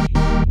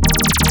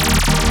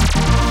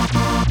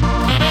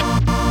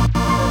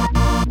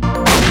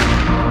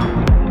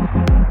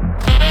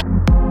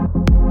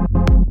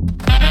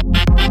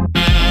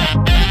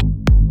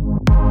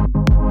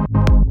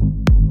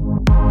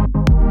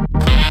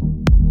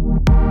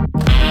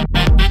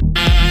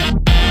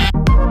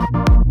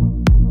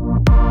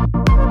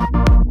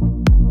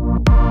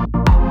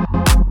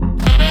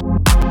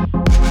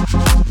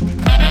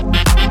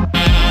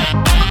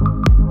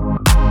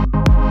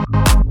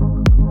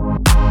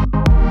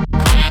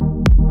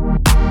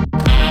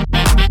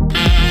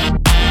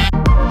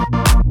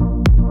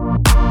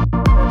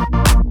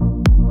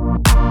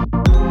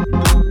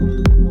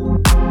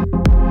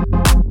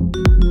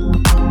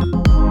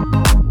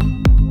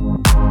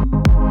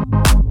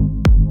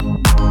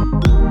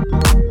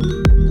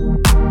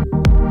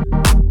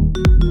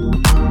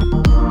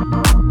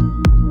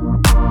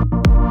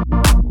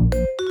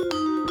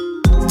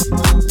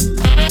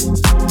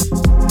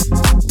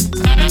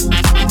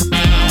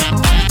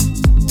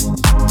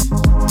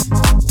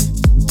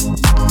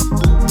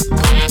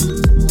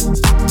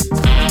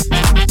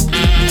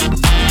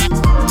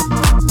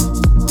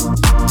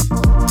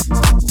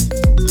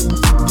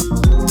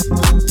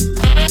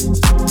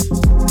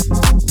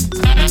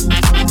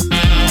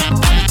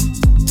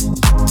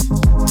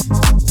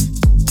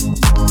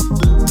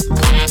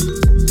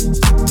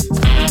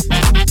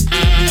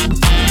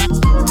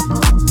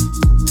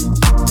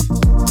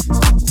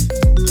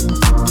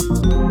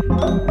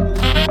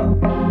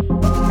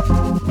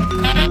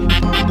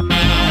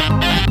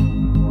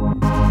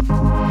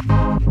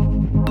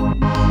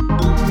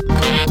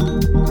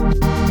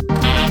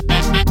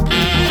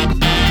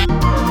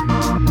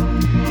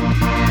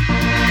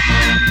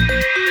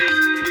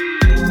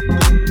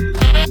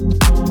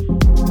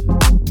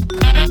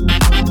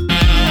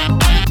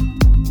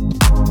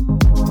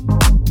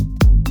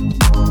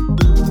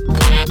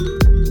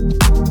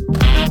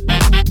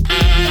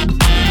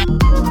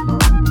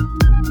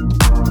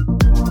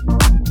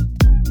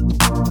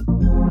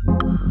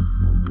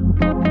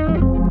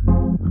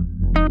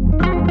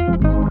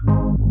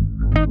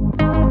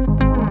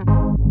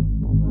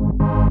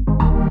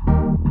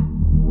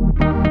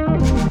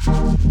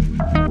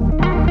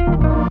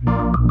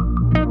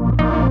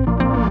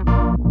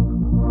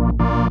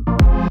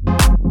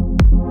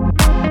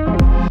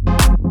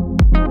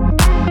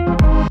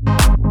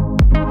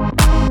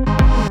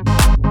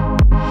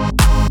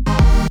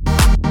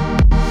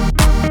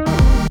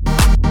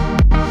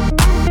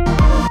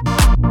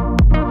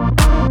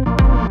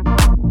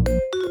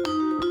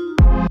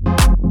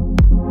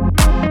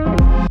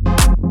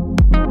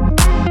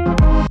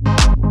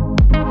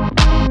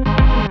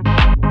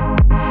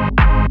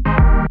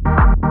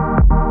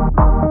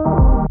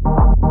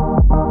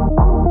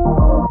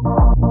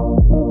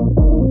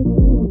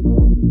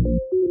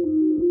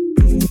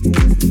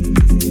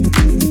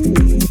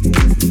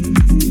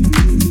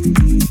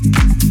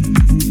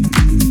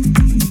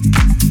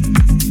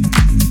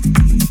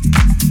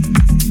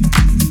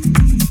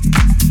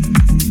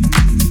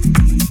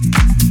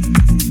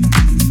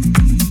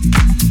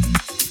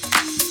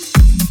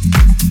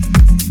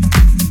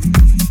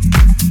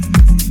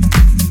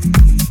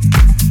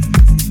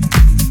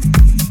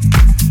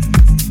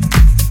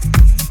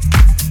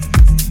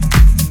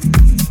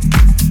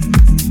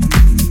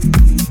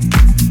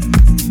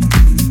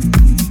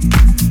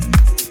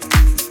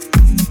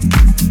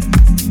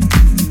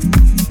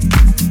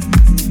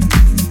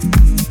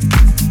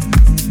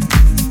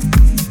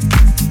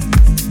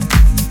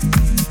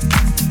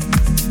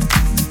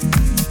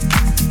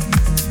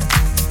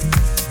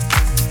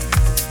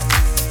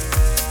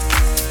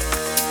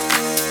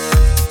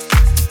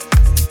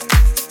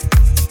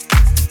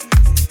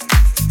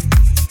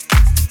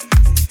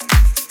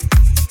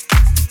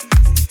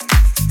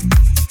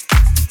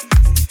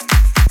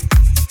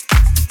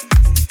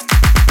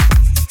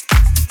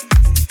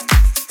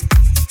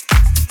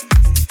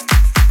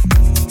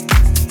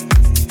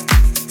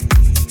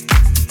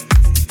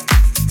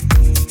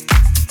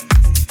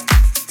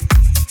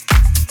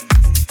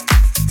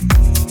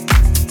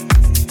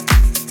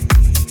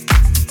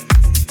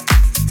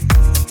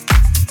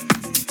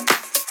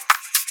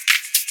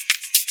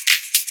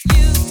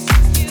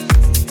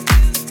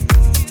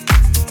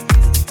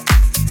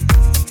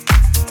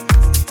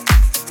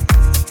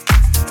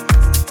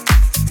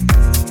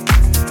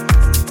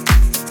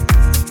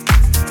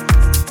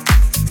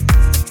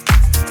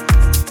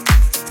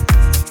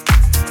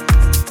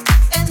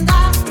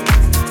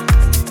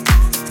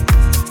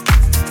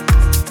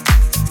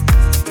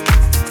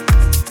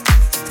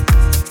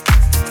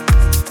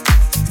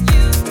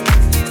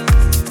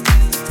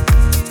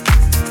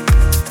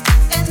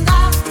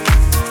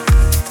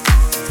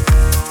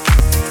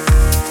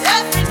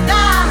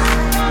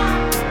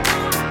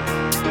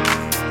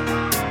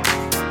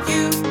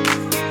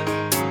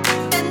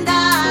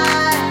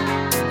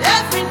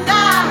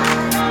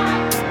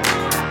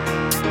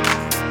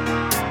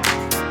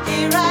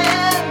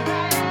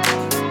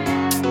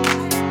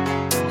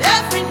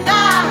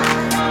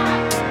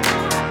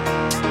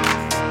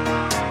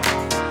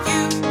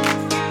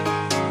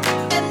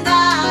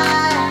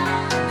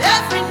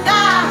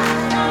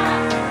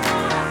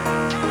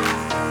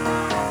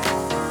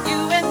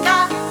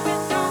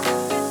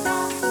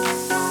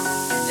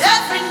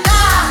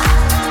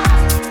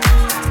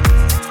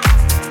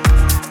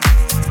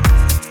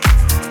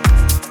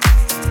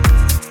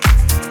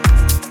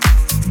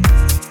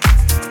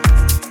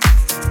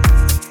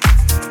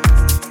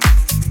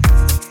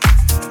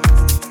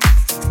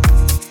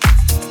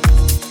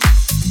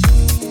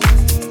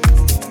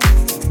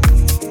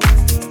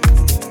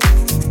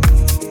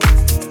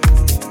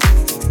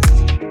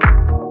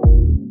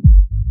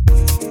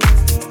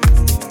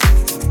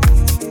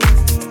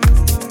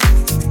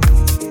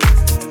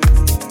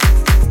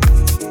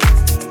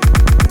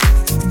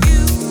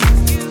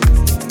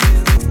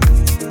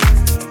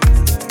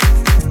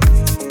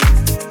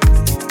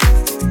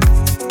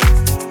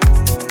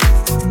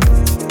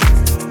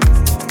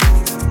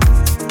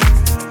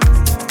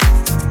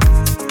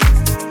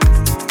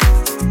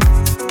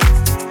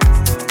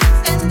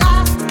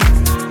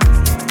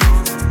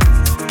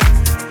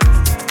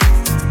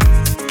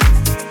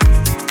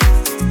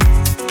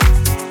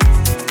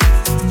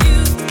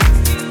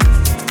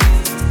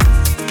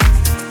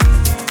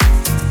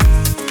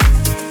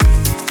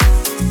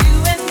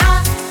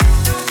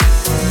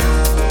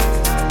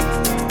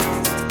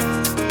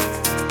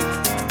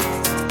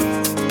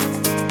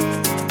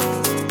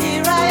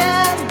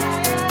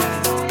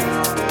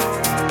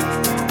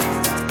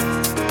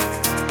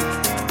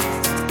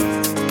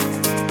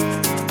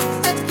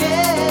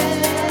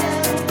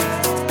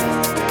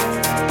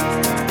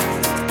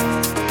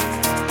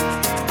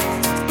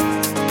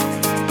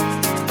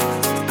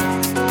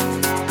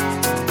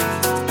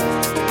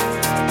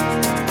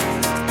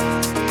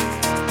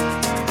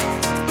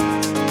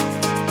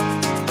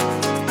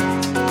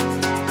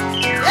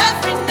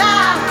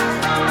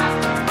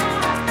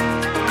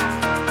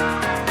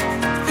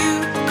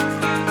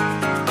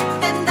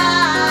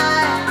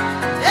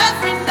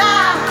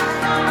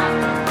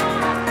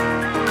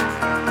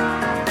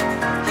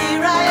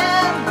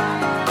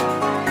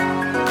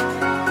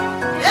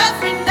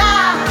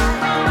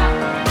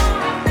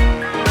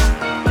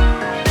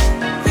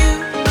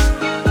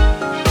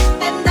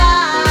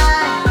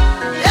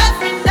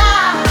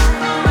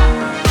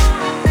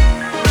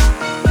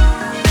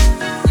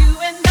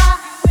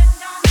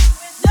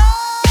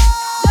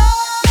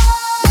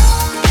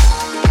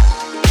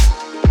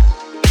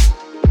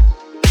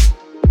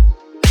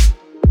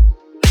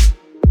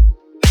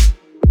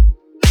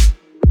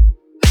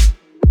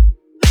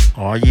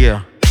 Oh,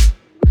 yeah.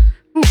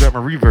 Ooh, got my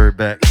reverb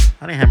back.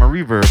 I didn't have my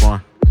reverb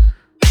on.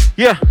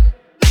 Yeah.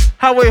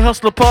 Highway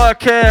Hustler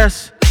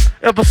Podcast,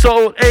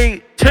 episode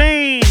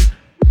 18.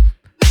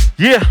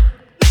 Yeah.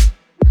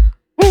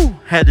 Woo,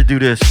 had to do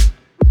this.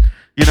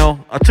 You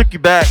know, I took you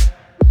back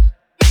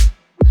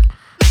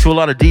to a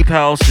lot of deep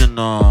house and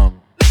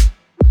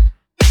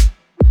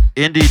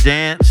indie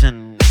dance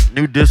and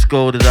new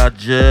disco that I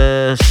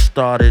just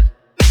started.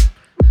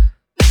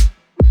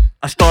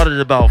 I started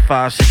about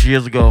 5-6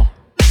 years ago.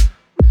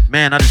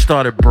 Man, I just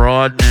started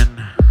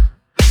broadening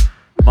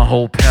my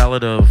whole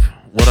palette of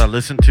what I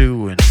listened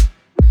to and,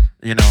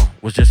 you know,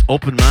 was just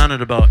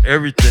open-minded about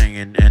everything.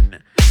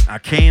 And I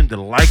came to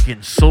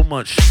liking so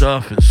much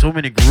stuff and so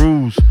many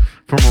grooves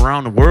from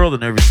around the world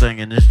and everything.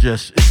 And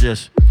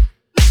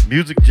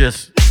music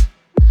just,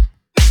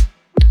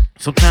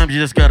 sometimes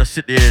you just got to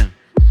sit there and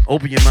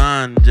open your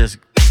mind and just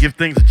give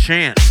things a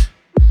chance.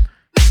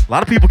 A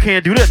lot of people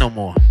can't do that no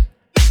more.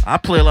 I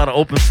play a lot of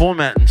open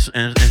format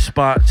and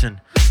spots,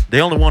 and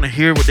they only want to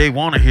hear what they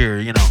want to hear,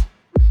 you know.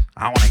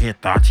 I want to hear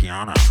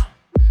Tatiana,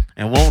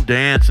 and won't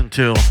dance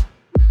until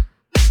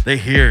they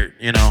hear it,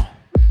 you know.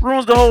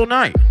 Ruins the whole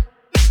night.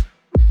 You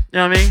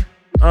know what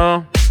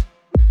I mean?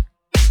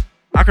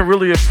 I can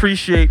really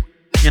appreciate,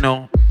 you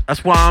know,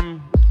 that's why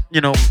I'm, you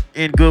know,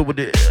 in good with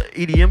the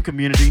EDM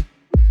community.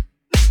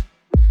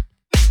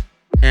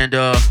 And,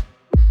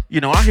 you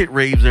know, I hit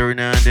raves every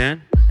now and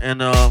then,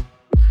 and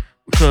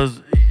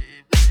because,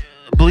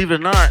 believe it or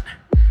not,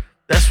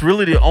 that's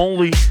really the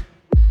only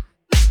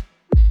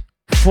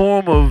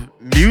form of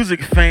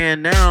music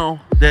fan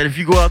now that if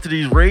you go out to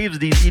these raves,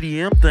 these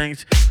EDM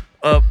things,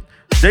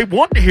 they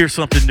want to hear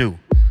something new.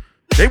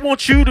 They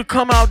want you to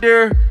come out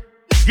there,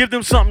 give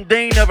them something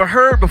they ain't never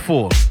heard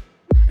before.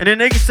 And then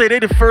they can say they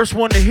the first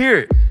one to hear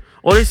it.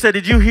 Or they say,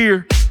 did you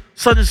hear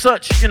such and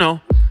such? You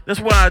know, that's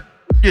why,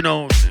 you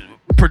know,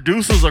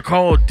 producers are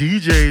called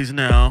DJs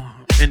now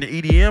in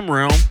the EDM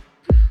realm,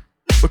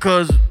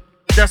 because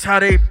that's how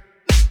they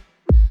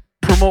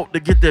promote to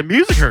get their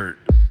music heard.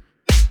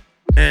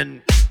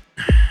 And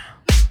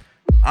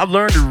I've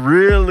learned to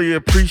really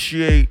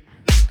appreciate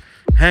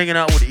hanging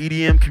out with the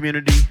EDM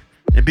community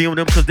and being with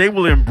them, because they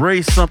will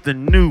embrace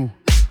something new,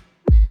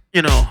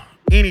 you know,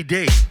 any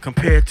day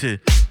compared to,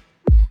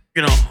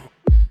 you know,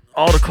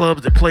 all the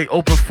clubs that play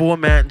open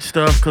format and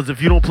stuff. Because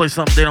if you don't play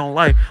something they don't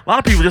like, a lot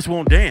of people just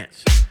won't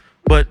dance.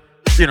 But,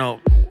 you know,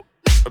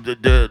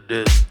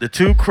 the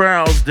two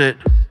crowds that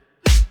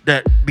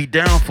be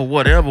down for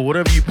whatever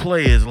you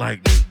play is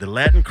like the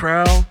Latin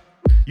crowd.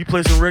 You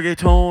play some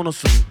reggaeton or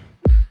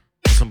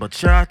some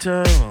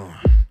bachata or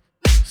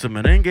some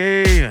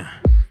merengue,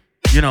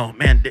 you know,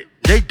 man,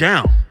 they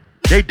down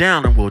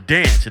and will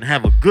dance and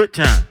have a good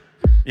time.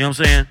 You know what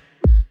I'm saying?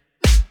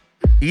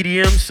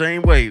 EDM,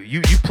 same way.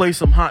 You play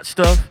some hot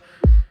stuff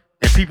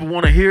and people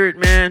want to hear it,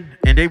 man,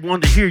 and they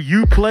want to hear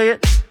you play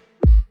it.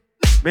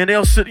 Man,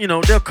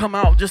 they'll come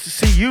out just to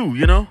see you,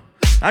 you know?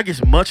 I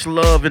get much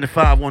love in the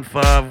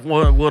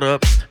 515. What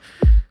up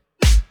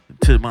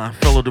to my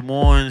fellow Des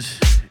Moines,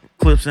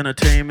 Clips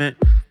Entertainment,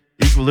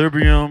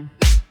 Equilibrium,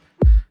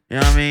 you know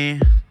what I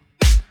mean?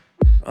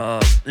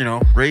 You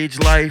know, Rage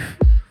Life,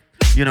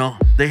 you know,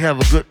 they have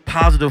a good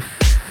positive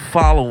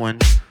following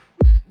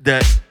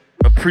that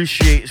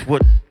appreciates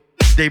what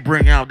they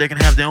bring out. They can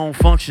have their own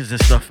functions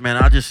and stuff, man.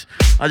 I just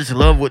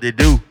love what they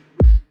do.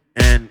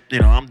 And, you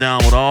know, I'm down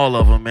with all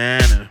of them,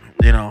 man. And,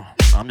 you know,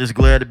 I'm just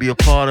glad to be a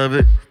part of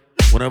it.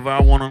 Whenever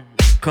I want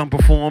to come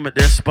perform at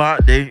that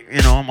spot,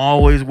 I'm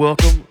always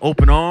welcome.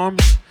 Open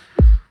arms.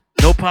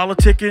 No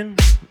politicking.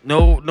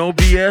 No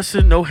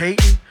BSing. No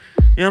hating. You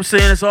know what I'm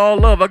saying? It's all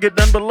love. I get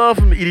nothing but love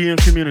from the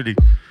EDM community.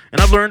 And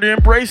I've learned to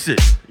embrace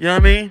it. You know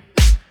what I mean?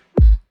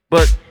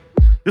 But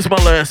this is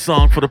my last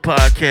song for the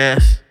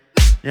podcast.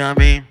 You know what I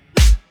mean?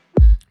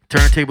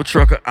 Turntable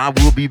Trucker, I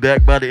will be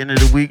back by the end of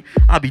the week.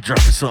 I'll be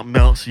dropping something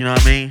else, you know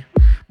what I mean?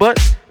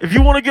 But if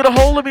you want to get a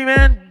hold of me,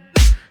 man,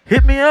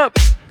 hit me up.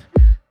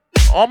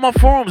 All my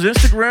forums,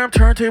 Instagram,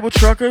 Turntable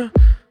Trucker,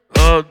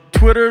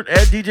 Twitter,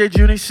 at DJ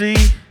Junie C,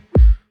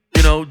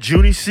 you know,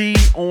 Junie C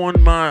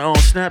on my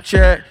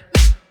Snapchat,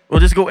 or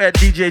just go at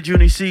DJ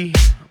Junie C.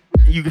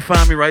 You can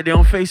find me right there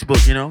on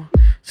Facebook, you know.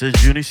 It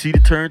says Junie C, the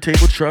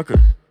Turntable Trucker.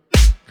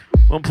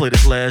 I'm going to play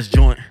this last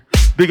joint.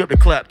 Big up the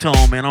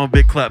Claptone, man. I'm a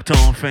big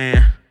Claptone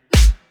fan.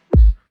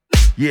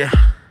 Yeah.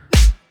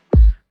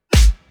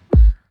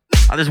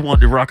 I just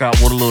wanted to rock out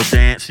with a little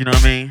dance, you know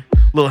what I mean?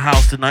 Little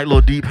house tonight,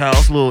 little deep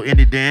house, little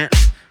indie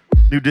dance,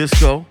 new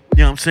disco,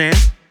 you know what I'm saying?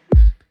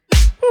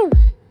 Woo.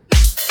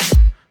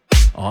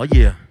 Oh,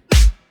 yeah.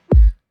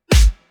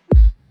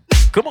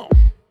 Come on.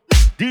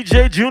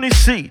 DJ Junie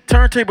C,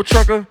 Turntable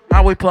Trucker,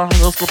 Highway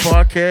Hustler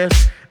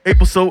Podcast,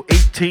 episode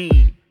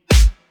 18.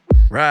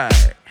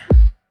 Right.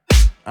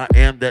 I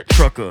am that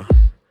trucker.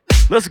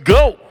 Let's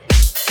go.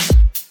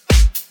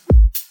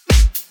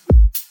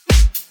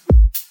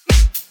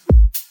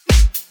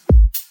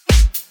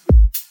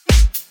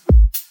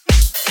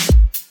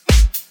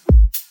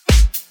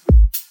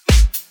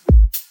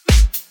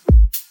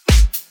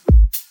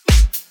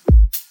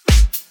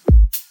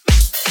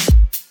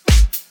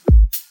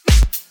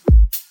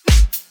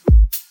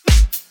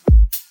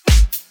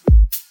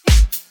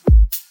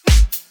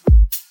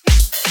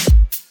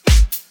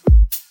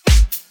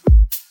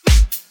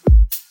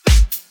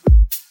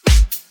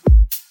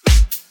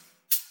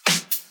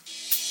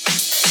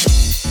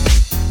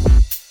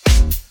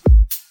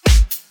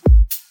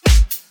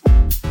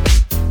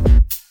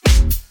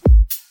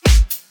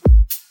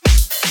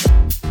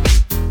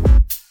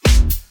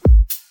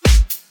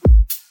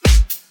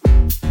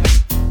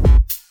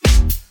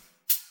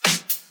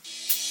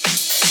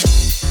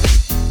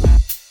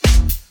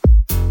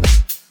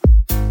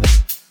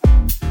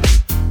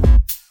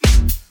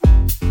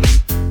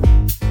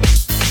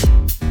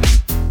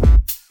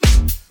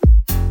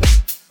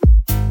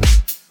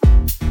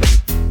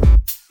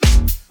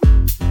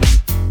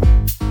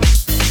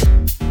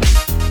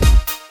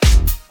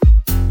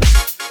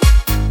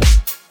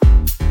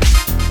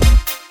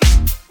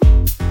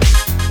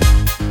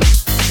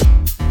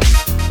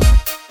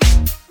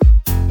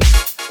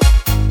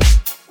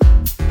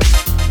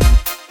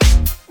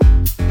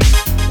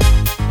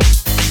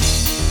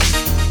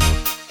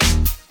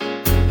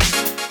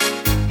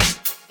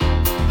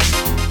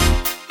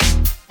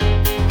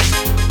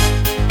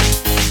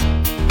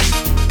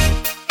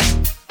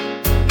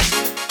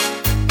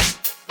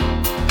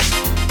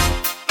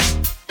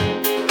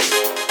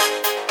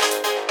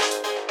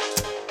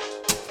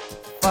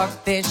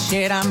 this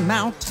shit, I'm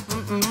out.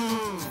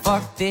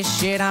 Fuck this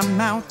shit, I'm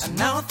out.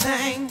 No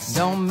thanks,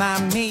 don't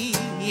mind me.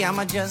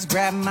 I'ma just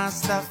grab my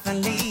stuff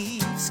and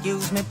leave.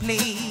 Excuse me,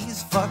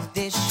 please. Fuck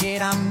this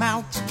shit, I'm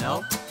out.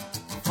 Nope.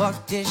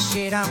 Fuck this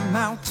shit, I'm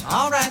out.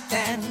 Alright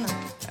then.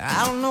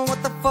 I don't know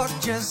what the fuck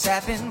just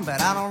happened,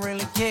 but I don't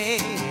really care.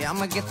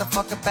 I'ma get the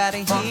fuck up out of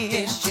here. Fuck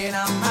this shit,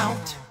 I'm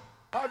out.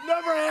 I've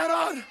never had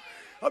on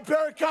a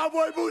pair of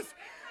cowboy boots.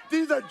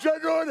 These are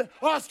genuine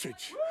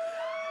ostrich.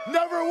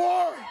 Never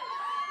wore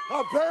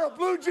a pair of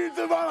blue jeans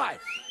in my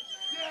life.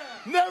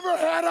 Never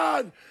had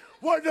on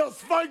one of those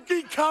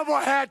funky cowboy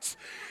hats.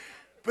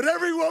 But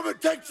every woman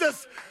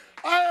Texas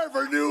I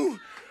ever knew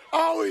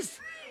always,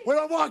 when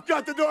I walked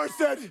out the door,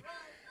 said,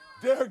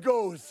 there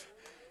goes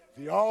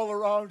the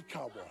all-around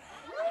cowboy.